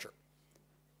Bush's torture.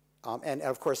 And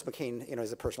of course, McCain,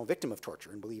 is a personal victim of torture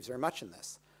and believes very much in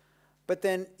this. But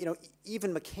then,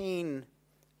 even McCain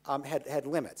had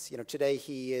limits. Today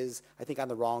he is, I think, on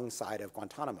the wrong side of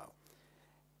Guantanamo.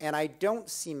 And I don't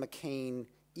see McCain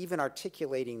even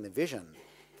articulating the vision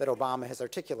that Obama has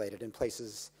articulated in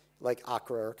places like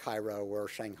Accra or Cairo or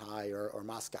Shanghai or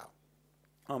Moscow.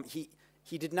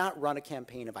 He did not run a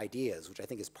campaign of ideas, which I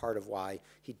think is part of why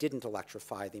he didn't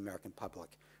electrify the American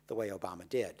public the way Obama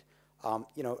did.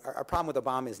 Our problem with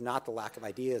Obama is not the lack of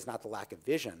ideas, not the lack of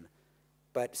vision,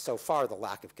 but so far the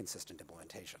lack of consistent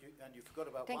implementation. And you forgot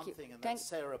about one thing, and that's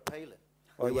Sarah Palin.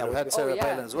 Oh, yeah, we had Sarah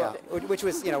Palin as well. Yeah. Which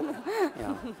was,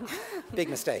 big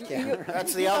mistake. Yeah.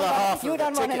 That's the other half you of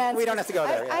don't the want ticket. an answer. We don't have to go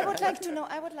there. I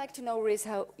would like to know, Riz,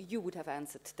 how you would have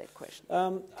answered that question.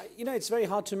 It's very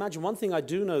hard to imagine. One thing I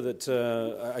do know that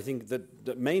I think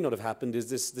that may not have happened is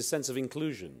this sense of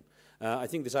inclusion. I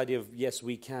think this idea of yes,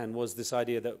 we can was this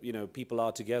idea that people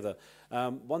are together.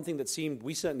 One thing that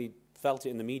we certainly felt it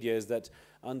in the media is that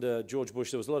under George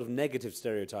Bush there was a lot of negative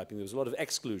stereotyping, there was a lot of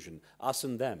exclusion, us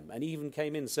and them, and he even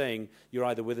came in saying you're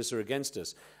either with us or against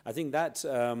us. I think that,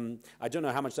 I don't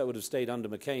know how much that would have stayed under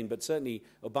McCain, but certainly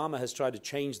Obama has tried to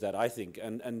change that, I think,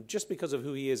 and just because of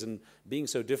who he is and being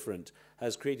so different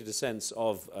has created a sense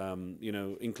of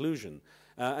inclusion.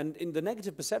 And the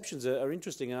negative perceptions are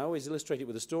interesting, and I always illustrate it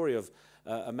with a story of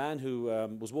a man who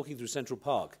was walking through Central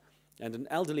Park, and an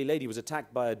elderly lady was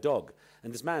attacked by a dog,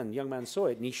 and this young man saw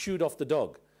it, and he shooed off the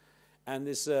dog. And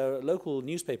this local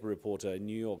newspaper reporter in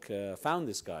New York found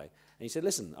this guy, and he said,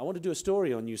 listen, I want to do a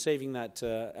story on you saving that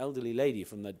elderly lady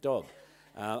from that dog.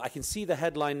 I can see the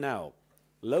headline now,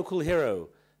 local hero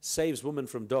saves woman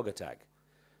from dog attack.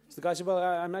 So the guy said, well,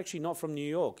 I'm actually not from New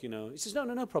York, He says,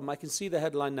 no problem, I can see the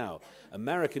headline now.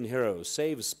 American hero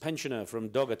saves pensioner from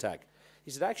dog attack.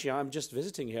 He said, actually, I'm just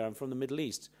visiting here, I'm from the Middle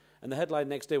East. And the headline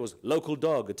next day was, local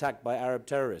dog attacked by Arab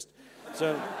terrorist.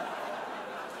 So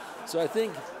I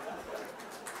think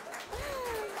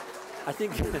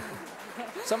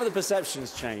Some of the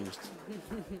perceptions changed.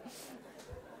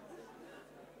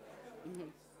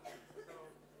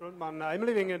 I'm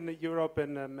living in Europe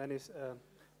in many,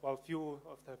 few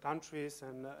of the countries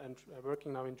and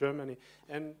working now in Germany.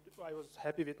 And I was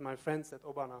happy with my friends that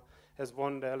Obama has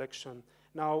won the election.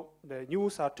 Now the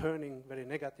news are turning very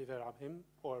negative around him,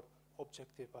 or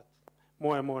objective, but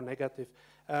more and more negative.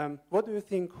 What do you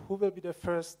think, who will be the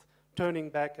first turning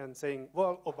back and saying,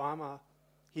 well, Obama,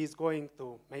 he's going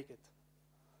to make it?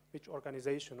 Which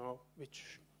organization or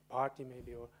which party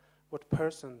maybe, or what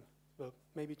person will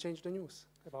maybe change the news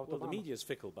about Obama? The media is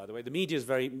fickle, by the way. The media is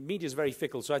very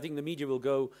fickle, so I think the media will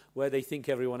go where they think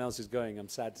everyone else is going, I'm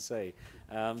sad to say.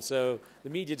 So the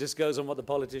media just goes on what the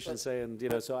politicians say, and,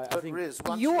 so I think...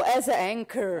 You as an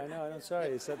anchor. I know, I'm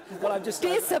sorry. Well, I'm just...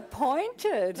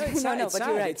 Disappointed. No, it's sad, but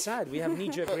you're right. It's sad. We have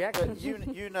knee-jerk reactions.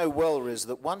 You know well, Riz,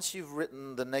 that once you've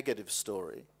written the negative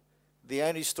story, the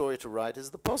only story to write is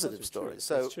the positive story.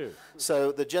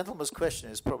 So the gentleman's question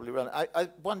is probably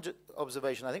relevant. One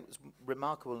observation I think was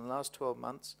remarkable in the last 12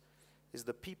 months is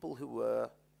the people who were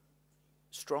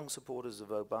strong supporters of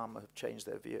Obama have changed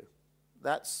their view.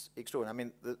 That's extraordinary. I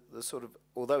mean, the sort of,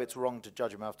 although it's wrong to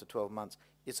judge him after 12 months,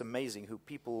 it's amazing who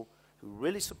people who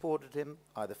really supported him,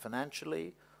 either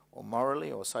financially or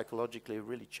morally or psychologically,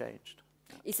 really changed.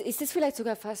 Ist das vielleicht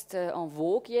sogar fast en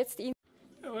vogue jetzt?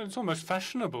 It's almost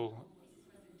fashionable.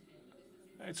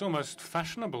 It's almost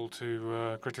fashionable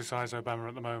to criticize Obama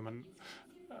at the moment.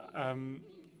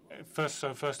 First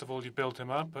of all, you built him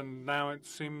up, and now it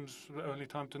seems the only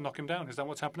time to knock him down. Is that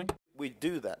what's happening? We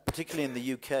do that, particularly in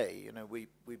the UK.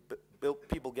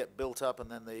 People get built up and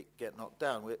then they get knocked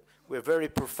down. We're very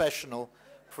professional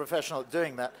at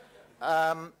doing that.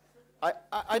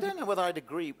 I don't know whether I'd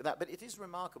agree with that, but it is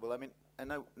remarkable. I mean, I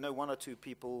know one or two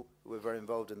people who were very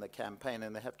involved in the campaign,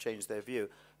 and they have changed their view.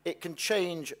 It can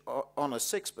change on a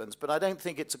sixpence, but I don't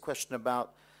think it's a question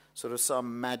about sort of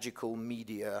some magical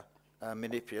media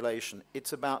manipulation.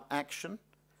 It's about action.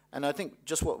 And I think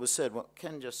just what was said, what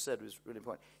Ken just said was really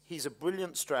important. He's a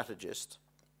brilliant strategist.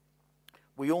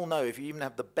 We all know if you even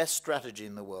have the best strategy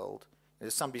in the world,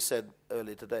 as somebody said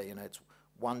earlier today, it's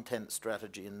 1/10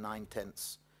 strategy and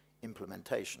 9/10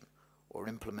 implementation, or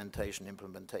implementation.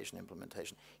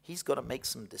 He's got to make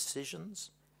some decisions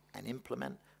and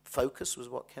implement. Focus was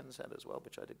what Ken said as well,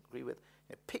 which I'd agree with.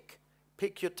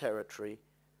 Pick your territory,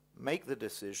 make the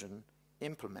decision,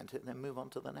 implement it, and then move on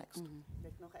to the next.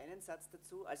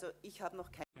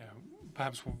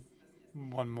 Perhaps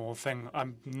one more thing.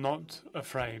 I'm not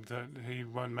afraid that he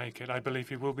won't make it. I believe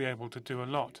he will be able to do a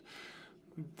lot.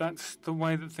 That's the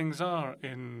way that things are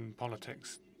in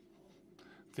politics.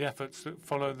 The efforts that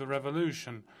follow the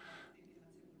revolution.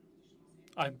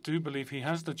 I do believe he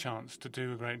has the chance to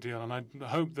do a great deal, and I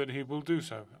hope that he will do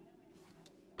so.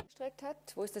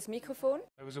 Wo ist das Mikrofon?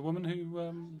 There was a woman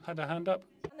who had her hand up.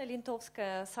 Anna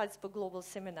Lintovskaya, Salzburg Global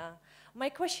Seminar. My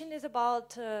question is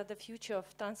about the future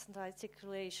of transatlantic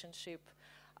relationship.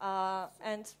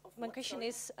 And my question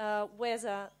is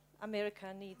whether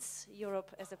America needs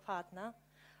Europe as a partner,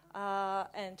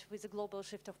 and with the global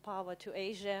shift of power to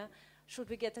Asia, should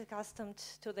we get accustomed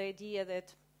to the idea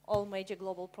that all major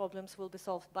global problems will be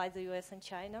solved by the US and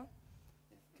China?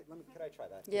 Could I try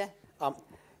that? Yeah.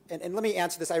 And let me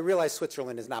answer this. I realize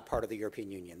Switzerland is not part of the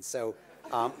European Union, so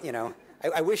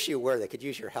I wish you were. They could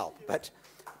use your help. But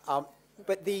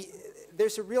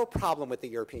there's a real problem with the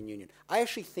European Union. I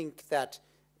actually think that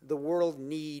the world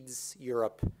needs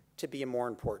Europe to be a more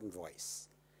important voice.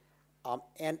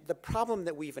 And the problem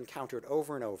that we've encountered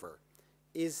over and over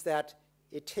is that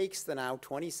it takes the now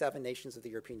 27 nations of the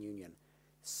European Union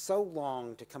so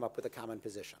long to come up with a common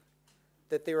position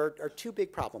that there are two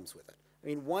big problems with it. I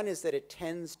mean, one is that it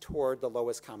tends toward the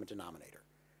lowest common denominator.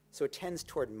 So it tends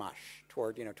toward mush,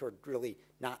 toward really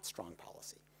not strong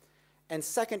policy. And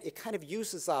second, it kind of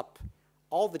uses up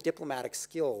all the diplomatic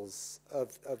skills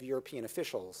of European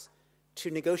officials to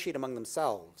negotiate among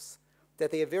themselves, that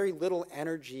they have very little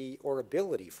energy or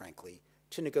ability, frankly,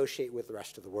 to negotiate with the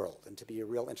rest of the world and to be a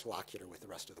real interlocutor with the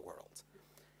rest of the world.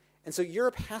 And so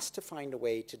Europe has to find a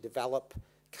way to develop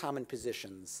common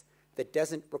positions that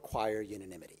doesn't require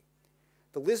unanimity.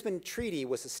 The Lisbon Treaty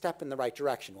was a step in the right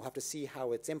direction. We'll have to see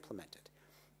how it's implemented.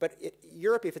 But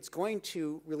Europe, if it's going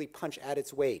to really punch at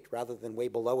its weight rather than way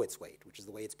below its weight, which is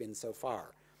the way it's been so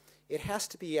far, it has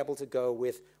to be able to go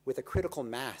with a critical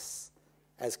mass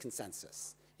as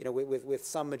consensus, with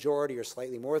some majority or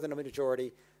slightly more than a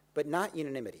majority, but not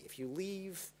unanimity. If you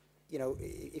leave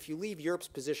Europe's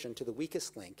position to the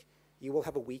weakest link, you will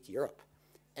have a weak Europe.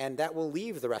 And that will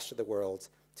leave the rest of the world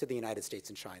to the United States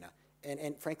and China.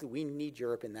 And frankly, we need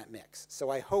Europe in that mix.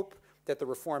 So I hope that the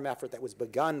reform effort that was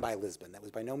begun by Lisbon, that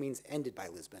was by no means ended by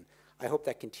Lisbon, I hope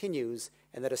that continues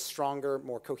and that a stronger,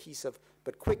 more cohesive,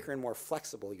 but quicker and more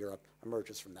flexible Europe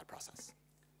emerges from that process.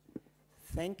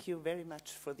 Thank you very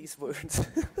much for these words.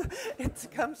 It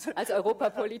comes as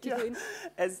Europapolitikerin,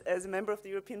 as a member of the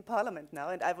European Parliament now,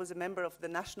 and I was a member of the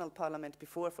national parliament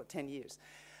before for 10 years.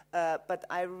 But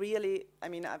I really,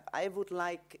 I would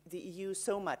like the EU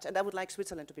so much, and I would like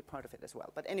Switzerland to be part of it as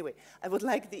well. But anyway, I would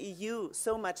like the EU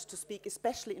so much to speak,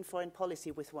 especially in foreign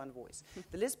policy, with one voice.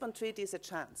 The Lisbon Treaty is a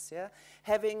chance, yeah?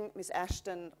 Having Ms.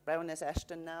 Ashton, Baroness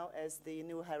Ashton now as the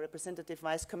new High Representative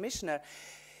Vice Commissioner,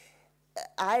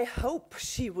 I hope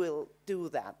she will do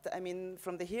that. I mean,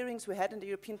 from the hearings we had in the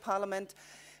European Parliament,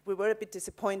 we were a bit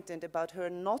disappointed about her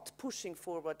not pushing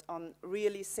forward on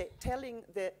really telling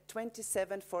the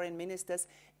 27 foreign ministers,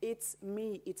 it's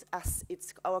me, it's us,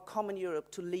 it's our common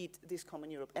Europe to lead this common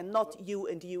Europe, and not you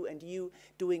and you and you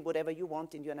doing whatever you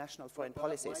want in your national foreign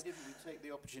policies. Why didn't we take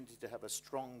the opportunity to have a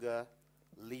stronger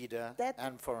leader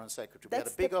and foreign secretary? We had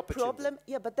a big opportunity.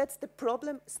 Yeah, but that's the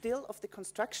problem still of the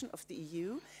construction of the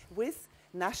EU, with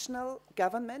national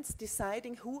governments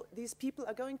deciding who these people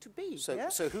are going to be. So, yeah?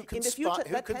 so who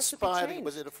conspired?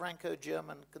 Was it a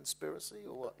Franco-German conspiracy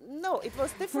or what? No, it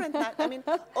was different. I mean,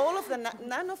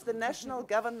 none of the national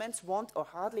governments want, or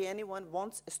hardly anyone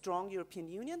wants, a strong European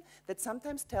Union that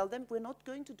sometimes tell them we're not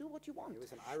going to do what you want. It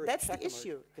was an Irish That's the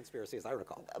issue. Conspiracy, as I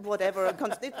recall. Whatever.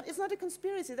 It's not a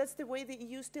conspiracy. That's the way the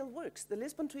EU still works. The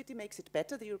Lisbon Treaty makes it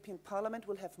better. The European Parliament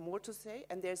will have more to say,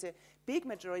 and there's a big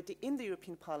majority in the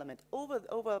European Parliament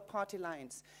over party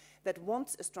lines that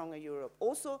wants a stronger Europe.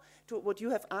 Also, to what you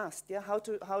have asked, yeah, how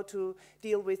to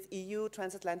deal with EU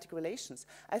transatlantic relations.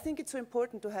 I think it's so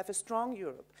important to have a strong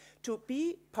Europe, to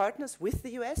be partners with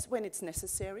the US when it's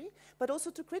necessary, but also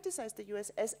to criticize the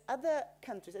US as other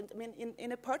countries. And I mean,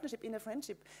 in a partnership, in a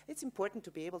friendship, it's important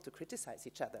to be able to criticize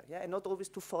each other, yeah, and not always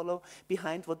to follow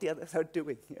behind what the others are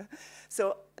doing. Yeah?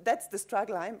 So that's the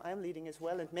struggle I'm leading as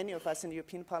well, and many of us in the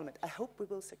European Parliament. I hope we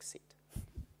will succeed.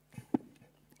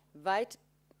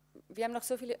 Wir haben noch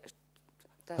so viele.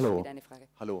 Hallo.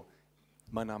 Hallo.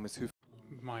 My name is Hüfer.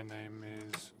 My name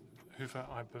is Hüfer.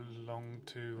 I belong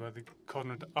to the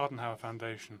Konrad Adenauer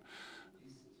Foundation.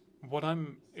 What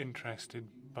I'm interested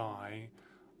by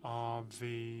are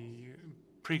the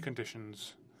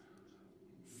preconditions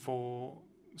for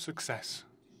success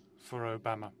for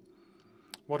Obama.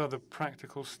 What are the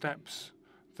practical steps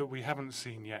that we haven't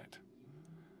seen yet,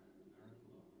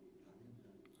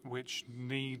 which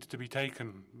need to be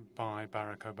taken by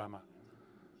Barack Obama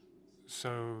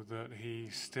so that he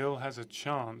still has a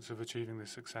chance of achieving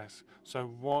this success? So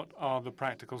what are the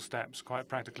practical steps, quite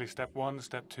practically, step 1,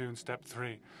 step 2, and step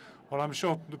 3? Well, I'm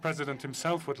sure the President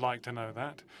himself would like to know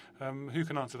that. Who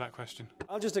can answer that question?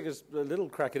 I'll just take a little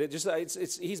crack at it.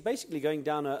 He's basically going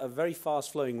down a very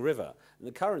fast-flowing river, and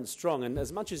the current's strong, and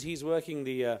as much as he's working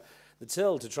the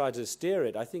till to try to steer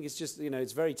it, I think it's just,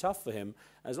 it's very tough for him.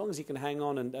 As long as he can hang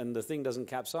on and the thing doesn't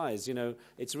capsize,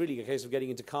 it's really a case of getting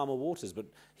into calmer waters. But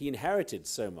he inherited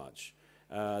so much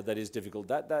that is difficult.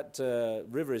 That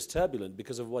river is turbulent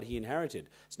because of what he inherited.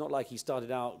 It's not like he started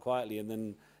out quietly and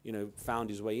then, found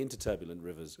his way into turbulent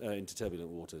rivers, into turbulent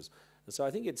waters. And so I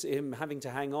think it's him having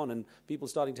to hang on and people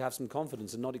starting to have some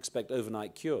confidence and not expect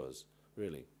overnight cures,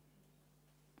 really.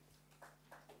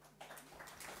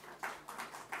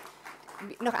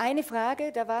 Noch eine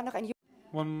Frage, da war noch ein...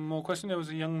 One more question. There was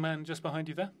a young man just behind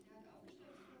you there.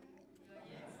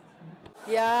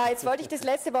 Ja, jetzt wollte ich das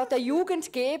letzte Wort der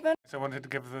Jugend geben. So I wanted to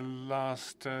give the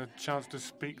last chance to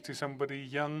speak to somebody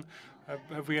young.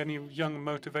 Have we any young,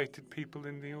 motivated people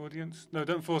in the audience? No,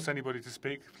 don't force anybody to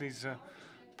speak. Please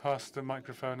pass the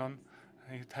microphone on.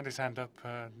 He had his hand up.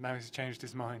 Now he's changed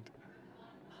his mind.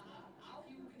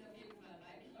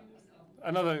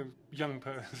 Another young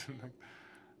person.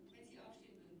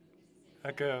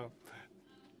 A girl.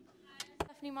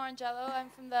 Stephanie Morangello. I'm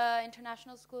from the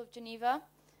International School of Geneva.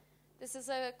 This is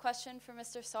a question for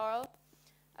Mr. Sorrell.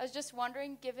 I was just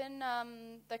wondering, given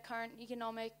the current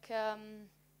economic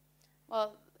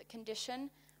condition,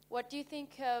 what do you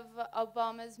think of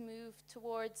Obama's move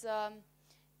towards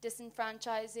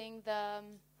disenfranchising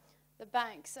the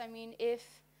banks? I mean, if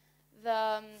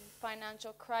the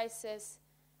financial crisis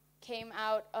came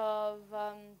out of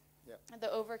the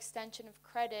overextension of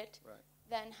credit,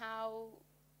 then how,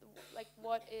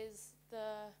 what is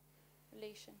the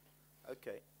relation?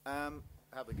 Okay,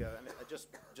 have a go. And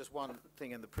just one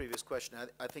thing in the previous question.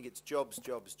 I think it's jobs,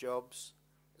 jobs, jobs.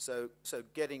 So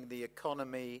getting the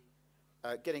economy,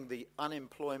 getting the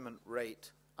unemployment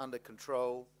rate under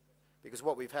control, because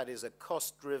what we've had is a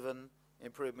cost-driven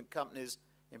improvement. Companies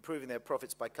improving their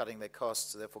profits by cutting their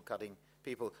costs, therefore cutting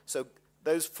people. So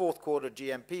those fourth quarter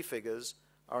GMP figures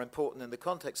are important in the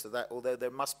context of that, although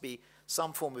there must be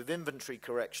some form of inventory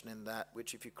correction in that,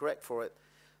 which if you correct for it,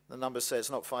 the numbers say it's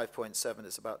not 5.7,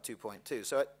 it's about 2.2.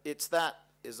 So it's that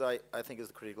is, I think, is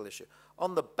the critical issue.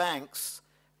 On the banks,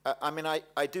 I mean,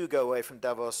 I do go away from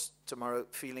Davos tomorrow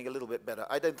feeling a little bit better.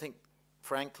 I don't think,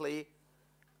 frankly,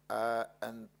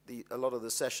 and a lot of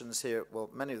the sessions here, well,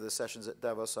 many of the sessions at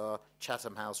Davos are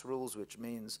Chatham House rules, which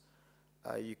means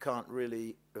you can't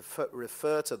really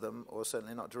refer to them, or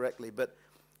certainly not directly. But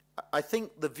I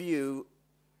think the view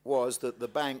was that the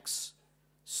banks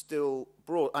still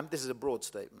this is a broad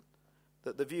statement,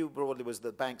 that the view broadly was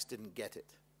that banks didn't get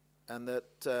it, and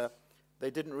that they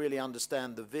didn't really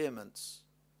understand the vehemence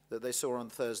that they saw on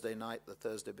Thursday night, the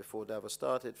Thursday before Davos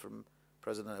started, from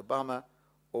President Obama,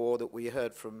 or that we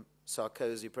heard from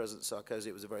Sarkozy, President Sarkozy.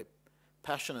 It was a very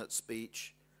passionate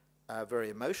speech, a very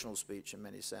emotional speech in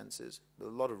many senses, with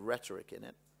a lot of rhetoric in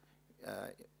it.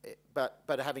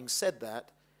 But having said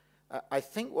that, I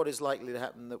think what is likely to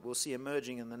happen, that we'll see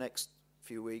emerging in the next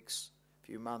few weeks,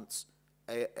 few months,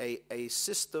 a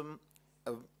system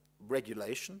of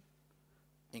regulation,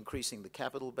 increasing the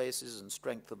capital bases and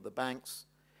strength of the banks,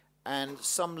 and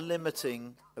some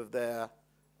limiting of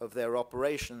their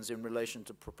operations in relation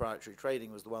to proprietary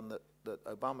trading was the one that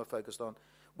Obama focused on,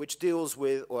 which deals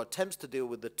with, or attempts to deal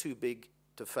with, the too big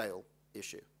to fail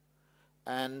issue.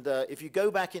 And if you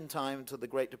go back in time to the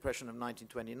Great Depression of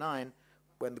 1929,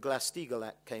 when the Glass-Steagall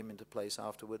Act came into place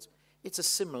afterwards, it's a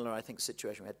similar, I think,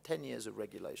 situation. We had 10 years of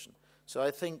regulation. So I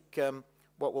think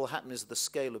what will happen is the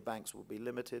scale of banks will be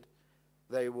limited.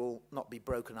 They will not be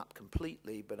broken up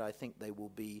completely, but I think they will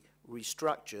be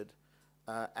restructured,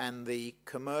 and the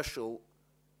commercial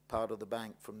part of the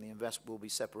bank from the will be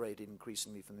separated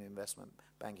increasingly from the investment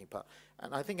banking part.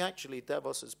 And I think actually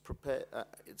Davos is prepared,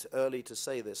 it's early to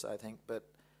say this, I think, but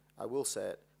I will say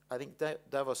it. I think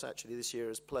Davos actually this year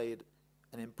has played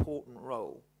an important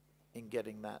role in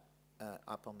getting that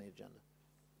up on the agenda.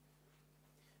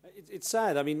 It's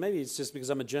sad. I mean, maybe it's just because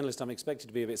I'm a journalist, I'm expected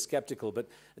to be a bit skeptical, but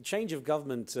a change of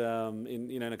government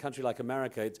in a country like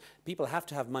America, people have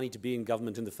to have money to be in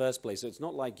government in the first place. So it's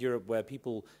not like Europe, where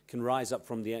people can rise up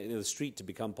from the street to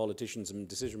become politicians and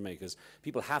decision makers.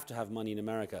 People have to have money in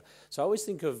America. So I always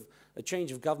think of a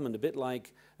change of government a bit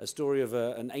like a story of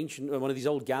an ancient, one of these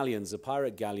old galleons, a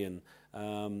pirate galleon,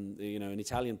 an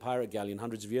Italian pirate galleon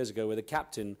hundreds of years ago, where the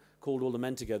captain called all the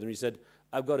men together and he said,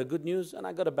 "I've got a good news and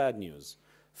I've got a bad news.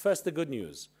 First, the good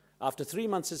news. After 3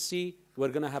 months at sea, we're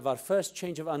going to have our first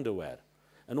change of underwear."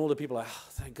 And all the people are, "Oh,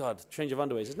 thank God, change of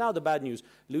underwear." He says, "Now the bad news.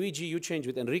 Luigi, you change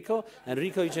with Enrico.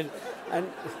 Enrico, you change..." And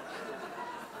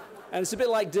it's a bit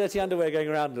like dirty underwear going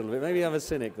around a little bit. Maybe I'm a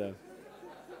cynic, though.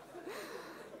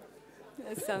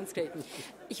 That sounds great.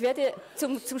 Ich werde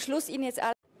zum Schluss Ihnen jetzt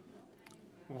alle...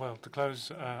 Well, to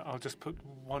close, I'll just put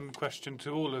one question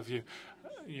to all of you.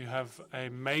 You have a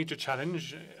major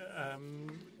challenge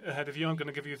ahead of you. I'm going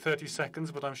to give you 30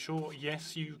 seconds, but I'm sure,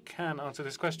 yes, you can answer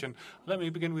this question. Let me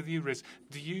begin with you, Riz.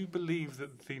 Do you believe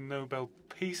that the Nobel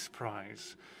Peace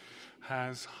Prize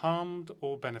has harmed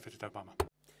or benefited Obama?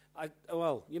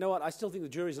 Well, you know what? I still think the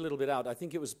jury's a little bit out. I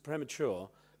think it was premature.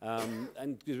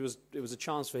 And it was a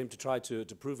chance for him to try to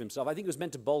prove himself. I think it was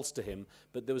meant to bolster him,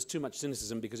 but there was too much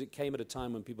cynicism because it came at a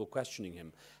time when people were questioning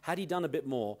him. Had he done a bit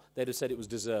more, they'd have said it was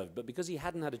deserved. But because he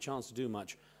hadn't had a chance to do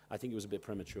much, I think it was a bit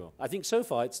premature. I think so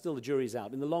far, it's still the jury's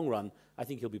out. In the long run, I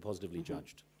think he'll be positively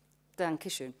judged.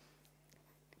 Dankeschön.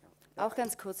 Auch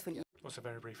ganz kurz von Ihnen. Also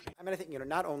very briefly. I mean, I think,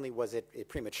 not only was it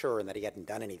premature in that he hadn't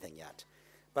done anything yet,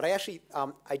 but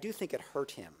I do think it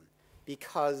hurt him,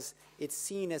 because it's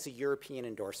seen as a European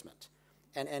endorsement.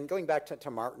 And going back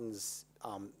to Martin's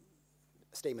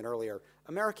statement earlier,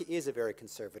 America is a very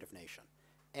conservative nation.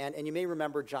 And you may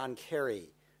remember John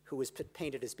Kerry, who was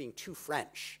painted as being too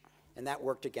French, and that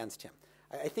worked against him.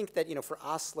 I think that, for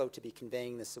Oslo to be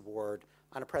conveying this award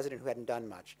on a president who hadn't done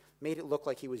much made it look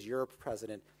like he was Europe's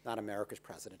president, not America's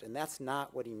president. And that's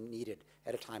not what he needed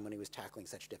at a time when he was tackling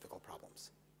such difficult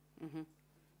problems. Mm-hmm.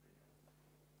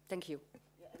 Thank you.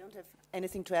 I don't have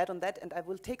anything to add on that, and I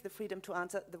will take the freedom to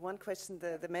answer the one question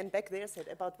the man back there said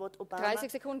about what Obama... 30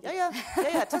 Sekunden.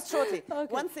 Yeah, just shortly.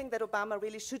 Okay. One thing that Obama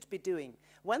really should be doing,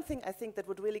 one thing I think that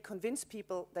would really convince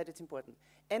people that it's important,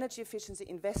 energy efficiency,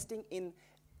 investing in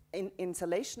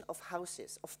insulation of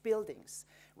houses, of buildings,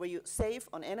 where you save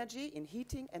on energy, in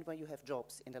heating, and where you have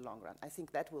jobs in the long run. I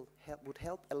think that would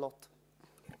help a lot.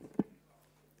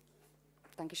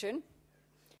 Dankeschön.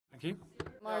 Thank you.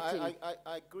 Martin.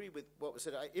 I agree with what was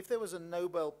said. If there was a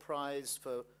Nobel Prize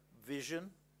for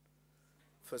vision,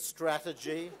 for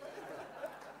strategy,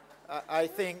 I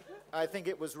think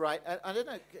it was right. I don't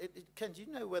know, Ken, do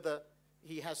you know whether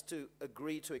he has to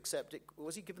agree to accept it?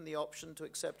 Was he given the option to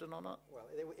accept it or not? Well,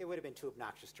 it would have been too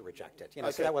obnoxious to reject it. You know,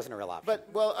 okay. So that wasn't a real option. But,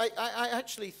 well, I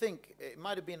actually think it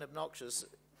might have been obnoxious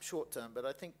short term, but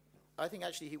I think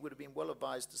actually he would have been well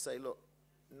advised to say, look,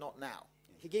 not now.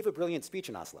 He gave a brilliant speech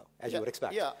in Oslo, as you would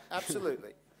expect. Yeah,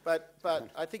 absolutely. But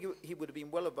I think he would have been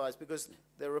well advised, because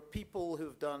there are people who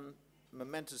have done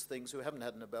momentous things who haven't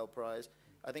had a Nobel Prize.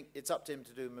 I think it's up to him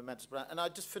to do momentous. And I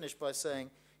just finish by saying,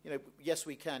 you know, yes,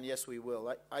 we can, yes, we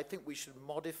will. I think we should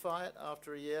modify it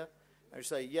after a year. I would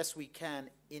say, yes, we can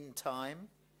in time,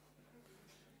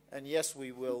 and yes,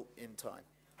 we will in time.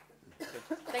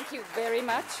 Thank you very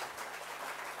much.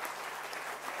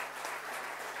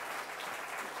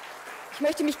 Ich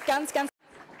möchte mich ganz, ganz...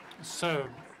 So,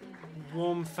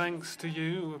 warm thanks to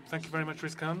you. Thank you very much,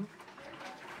 Rizkan.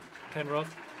 Ken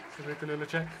Roth, Ulrike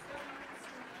Lunacek,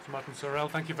 Martin Sorrell.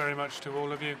 Thank you very much to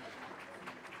all of you.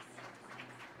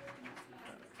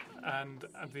 And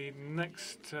the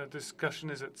next discussion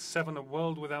is at 7, A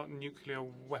World Without Nuclear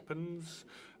Weapons.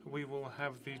 We will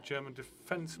have the German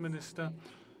Defense Minister.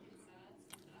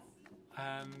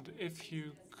 And if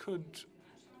you could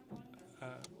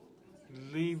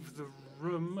leave the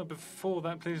room before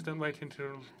that, please don't wait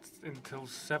until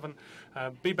 7.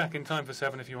 Be back in time for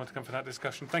 7 if you want to come for that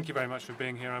discussion. Thank you very much for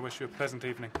being here. I wish you a pleasant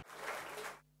evening.